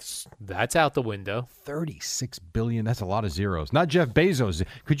 That's out the window. $36 billion. That's a lot of zeros. Not Jeff Bezos.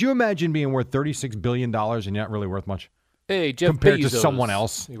 Could you imagine being worth $36 billion and you're not really worth much? Hey, Jeff Compared to Bezos. someone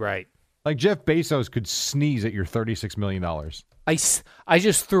else. Right. Like Jeff Bezos could sneeze at your $36 million. I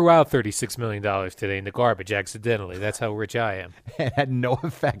just threw out $36 million today in the garbage accidentally. That's how rich I am. It had no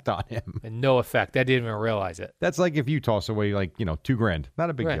effect on him. And no effect. I didn't even realize it. That's like if you toss away like, $2,000. Not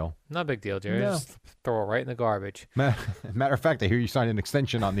a big Right. deal. Not a big deal, Jerry. No. Just throw it right in the garbage. Matter of fact, I hear you signed an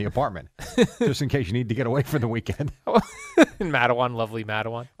extension on the apartment just in case you need to get away for the weekend. In Mattawan, lovely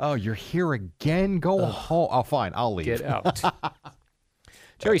Mattawan. Oh, you're here again? Go home. Oh, fine. I'll leave. Get out.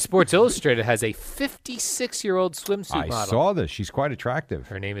 Jerry, Sports Illustrated has a 56-year-old swimsuit I model. saw this. She's quite attractive.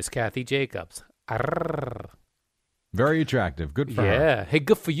 Her name is Kathy Jacobs. Arrrr. Very attractive. Good for her. Yeah. Hey,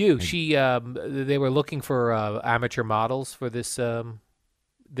 good for you. She, they were looking for amateur models for this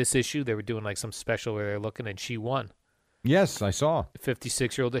this issue. They were doing like some special where they're looking, and she won. Yes, I saw.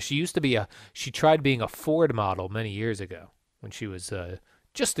 56-year-old. She used to be she tried being a Ford model many years ago when she was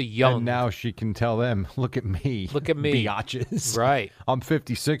just a young. And now she can tell them, look at me. Look at me. Biatches. Right. I'm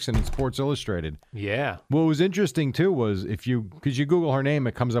 56 and in Sports Illustrated. Yeah. What was interesting, too, was because you Google her name,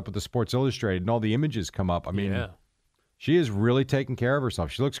 it comes up with the Sports Illustrated, and all the images come up. I mean, she is really taking care of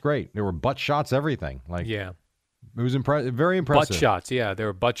herself. She looks great. There were butt shots, everything. It was very impressive. Butt shots, yeah. There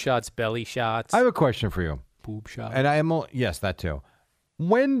were butt shots, belly shots. I have a question for you. Boob shots. And yes, that too.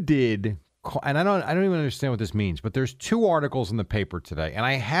 When did, and I don't even understand what this means, but there's 2 articles in the paper today, and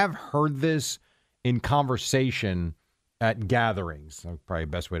I have heard this in conversation at gatherings. That's probably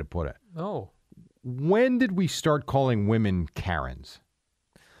the best way to put it. Oh. When did we start calling women Karens?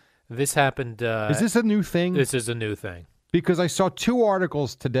 This happened. Is this a new thing? This is a new thing. Because I saw 2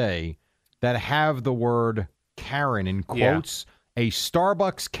 articles today that have the word Karen in quotes. Yeah. A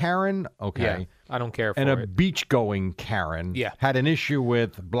Starbucks Karen, okay. Yeah, I don't care for it. And a beach-going Karen had an issue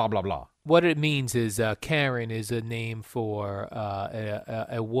with blah, blah, blah. What it means is Karen is a name for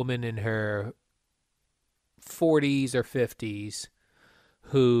a woman in her 40s or 50s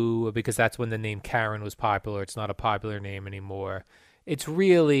who, because that's when the name Karen was popular, it's not a popular name anymore. It's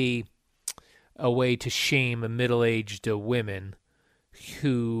really a way to shame middle-aged women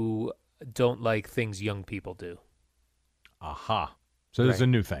who don't like things young people do. Aha. So this is a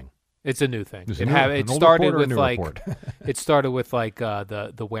new thing. It It started with it started with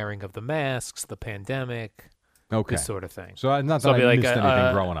the wearing of the masks, the pandemic, this sort of thing. So not that I missed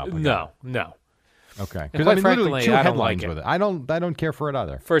anything growing up. No. Okay. Because I mean, literally 2 headlines with it. I don't care for it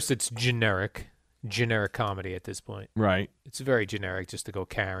either. First, it's generic comedy at this point. Right. It's very generic just to go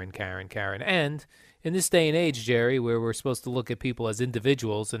Karen. And in this day and age, Jerry, where we're supposed to look at people as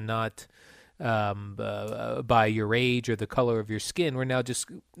individuals and not by your age or the color of your skin, we're now just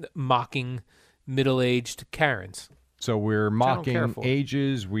mocking middle-aged Karens. So we're mocking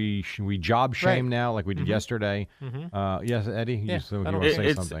ages. We job shame now, like we did yesterday. Mm-hmm. Yes, Eddie, you want to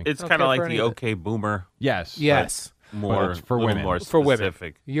say something? It's kind of like the OK Boomer. Yes. More for women. More for women.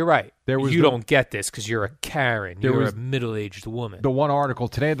 You're right. You don't get this because you're a Karen. You're a middle-aged woman. The one article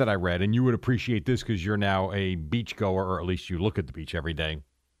today that I read, and you would appreciate this because you're now a beach goer, or at least you look at the beach every day.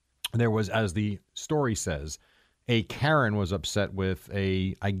 There was, as the story says, a Karen was upset with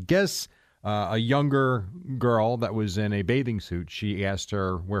a younger girl that was in a bathing suit. She asked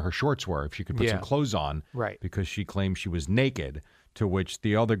her where her shorts were, if she could put some clothes on, right? Because she claimed she was naked, to which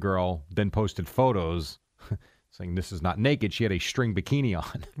the other girl then posted photos saying this is not naked. She had a string bikini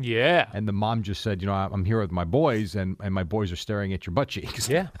on. Yeah. And the mom just said, I'm here with my boys, and my boys are staring at your butt cheeks.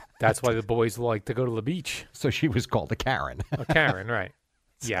 Yeah. That's why the boys like to go to the beach. So she was called a Karen. A Karen, right.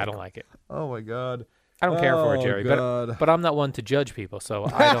 Yeah, I don't like it. Oh, my God. I don't care for it, Jerry. But I'm not one to judge people, so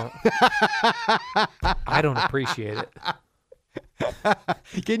I don't appreciate it.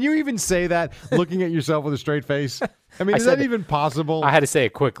 Can you even say that looking at yourself with a straight face? I mean, is that even possible? I had to say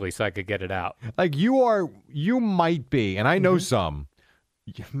it quickly so I could get it out. Like you might be, and I know some.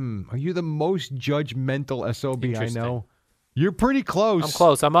 Are you the most judgmental SOB I know? You're pretty close. I'm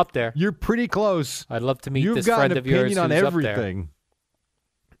close. I'm up there. You're pretty close. I'd love to meet this friend of yours who's on up there. everything.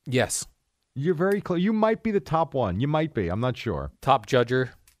 Yes. You're very close. You might be the top one. You might be. I'm not sure. Top judger?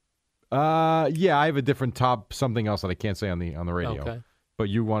 Yeah, I have a different top something else that I can't say on the radio. Okay. But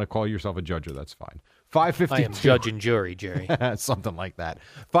you want to call yourself a judger, that's fine. 5:52. I am judge and jury, Jerry. Something like that.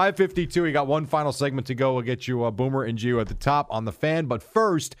 5:52. We got one final segment to go. We'll get you Boomer and Gio at the top on the Fan. But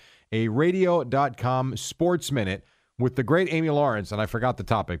first, a Radio.com Sports Minute with the great Amy Lawrence. And I forgot the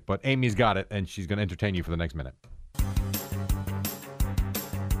topic, but Amy's got it, and she's going to entertain you for the next minute.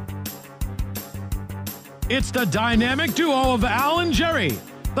 It's the dynamic duo of Al and Jerry,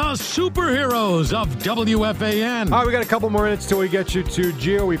 the superheroes of WFAN. All right, we got a couple more minutes till we get you to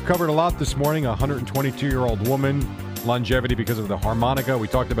Gio. We've covered a lot this morning. A 122-year-old woman, longevity because of the harmonica. We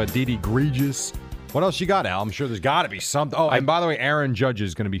talked about Dee Dee Gregis. What else you got, Al? I'm sure there's got to be something. Oh, and by the way, Aaron Judge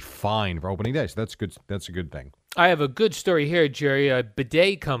is going to be fine for opening day, so that's good. That's a good thing. I have a good story here, Jerry. A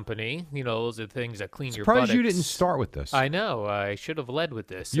bidet company, those are things that clean your buttocks. Surprised you didn't start with this. I know. I should have led with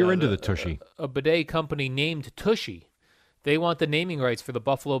this. You're into the Tushy. A bidet company named Tushy. They want the naming rights for the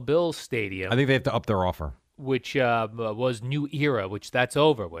Buffalo Bills Stadium. I think they have to up their offer. Which was New Era, which that's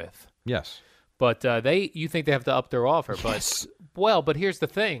over with. Yes. But you think they have to up their offer. Yes. But here's the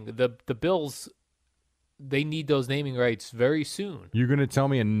thing. The Bills, they need those naming rights very soon. You're going to tell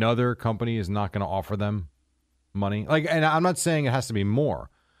me another company is not going to offer them money? And I'm not saying it has to be more,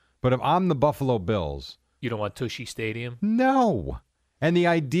 but if I'm the Buffalo Bills, you don't want Tushy Stadium? No. And the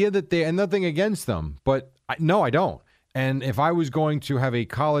idea that and nothing against them, but no, I don't. And if I was going to have a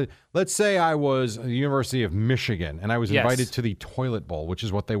college, let's say I was at the University of Michigan and I was invited to the Toilet Bowl, which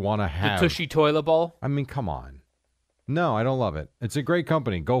is what they want to have. The Tushy Toilet Bowl? I mean, come on. No, I don't love it. It's a great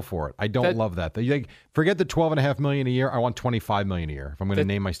company. Go for it. I don't love that. Forget the $12.5 million a year. I want $25 million a year if I'm going to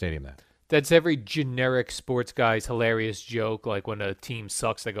name my stadium that. That's every generic sports guy's hilarious joke. Like when a team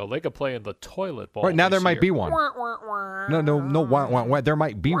sucks, they go, they could play in the toilet bowl. Right now, there this might year. be one. No. There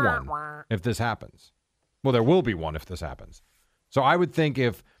might be one if this happens. Well, there will be one if this happens. So I would think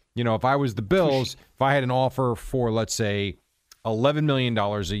if I was the Bills, if I had an offer for, let's say, $11 million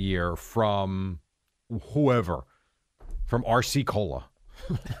a year from whoever, from RC Cola.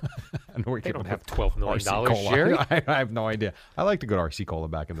 They don't have $12 million, Jerry. I have no idea. I like to go to RC Cola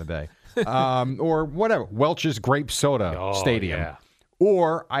back in the day. Or whatever, Welch's Grape Soda Stadium. Yeah.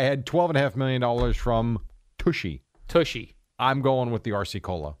 Or I had $12.5 million from Tushy. I'm going with the RC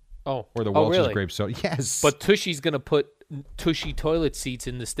Cola. Oh. Or the Welch's really? Grape Soda. Yes. But Tushy's going to put Tushy toilet seats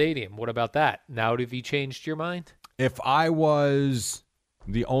in the stadium. What about that? Now have you changed your mind? If I was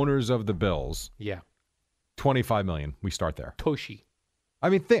the owners of the Bills, yeah, $25 million. We start there. Tushy. I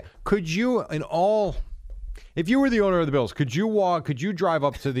mean, could you, if you were the owner of the Bills, could you drive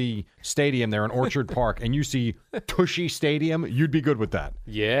up to the stadium there in Orchard Park and you see Tushy Stadium? You'd be good with that.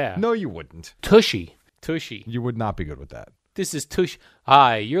 Yeah. No, you wouldn't. Tushy. You would not be good with that. This is Tushy.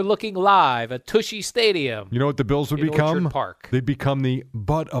 Hi, you're looking live at Tushy Stadium. You know what the Bills would become? Orchard Park. They'd become the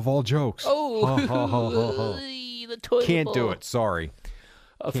butt of all jokes. Oh, the toilet Can't bowl. do it. Sorry.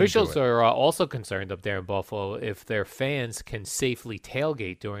 Officials are also concerned up there in Buffalo if their fans can safely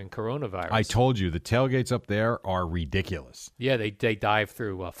tailgate during coronavirus. I told you, the tailgates up there are ridiculous. Yeah, they dive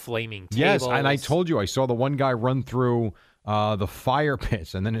through flaming tables. Yes, and I told you, I saw the one guy run through the fire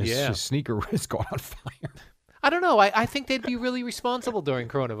pits, and then his sneaker wrist got on fire. I don't know. I think they'd be really responsible during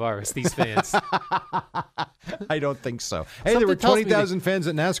coronavirus, these fans. I don't think so. Hey, there were 20,000 fans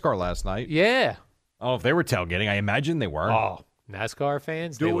at NASCAR last night. Yeah. Oh, if they were tailgating, I imagine they were. Oh, NASCAR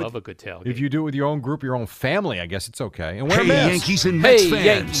fans, they love a good tailgate. If you do it with your own group, your own family, I guess it's okay. And wear a mask. Yankees and Mets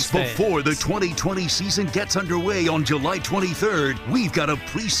fans, before the 2020 season gets underway on July 23rd, we've got a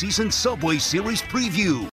preseason Subway Series preview.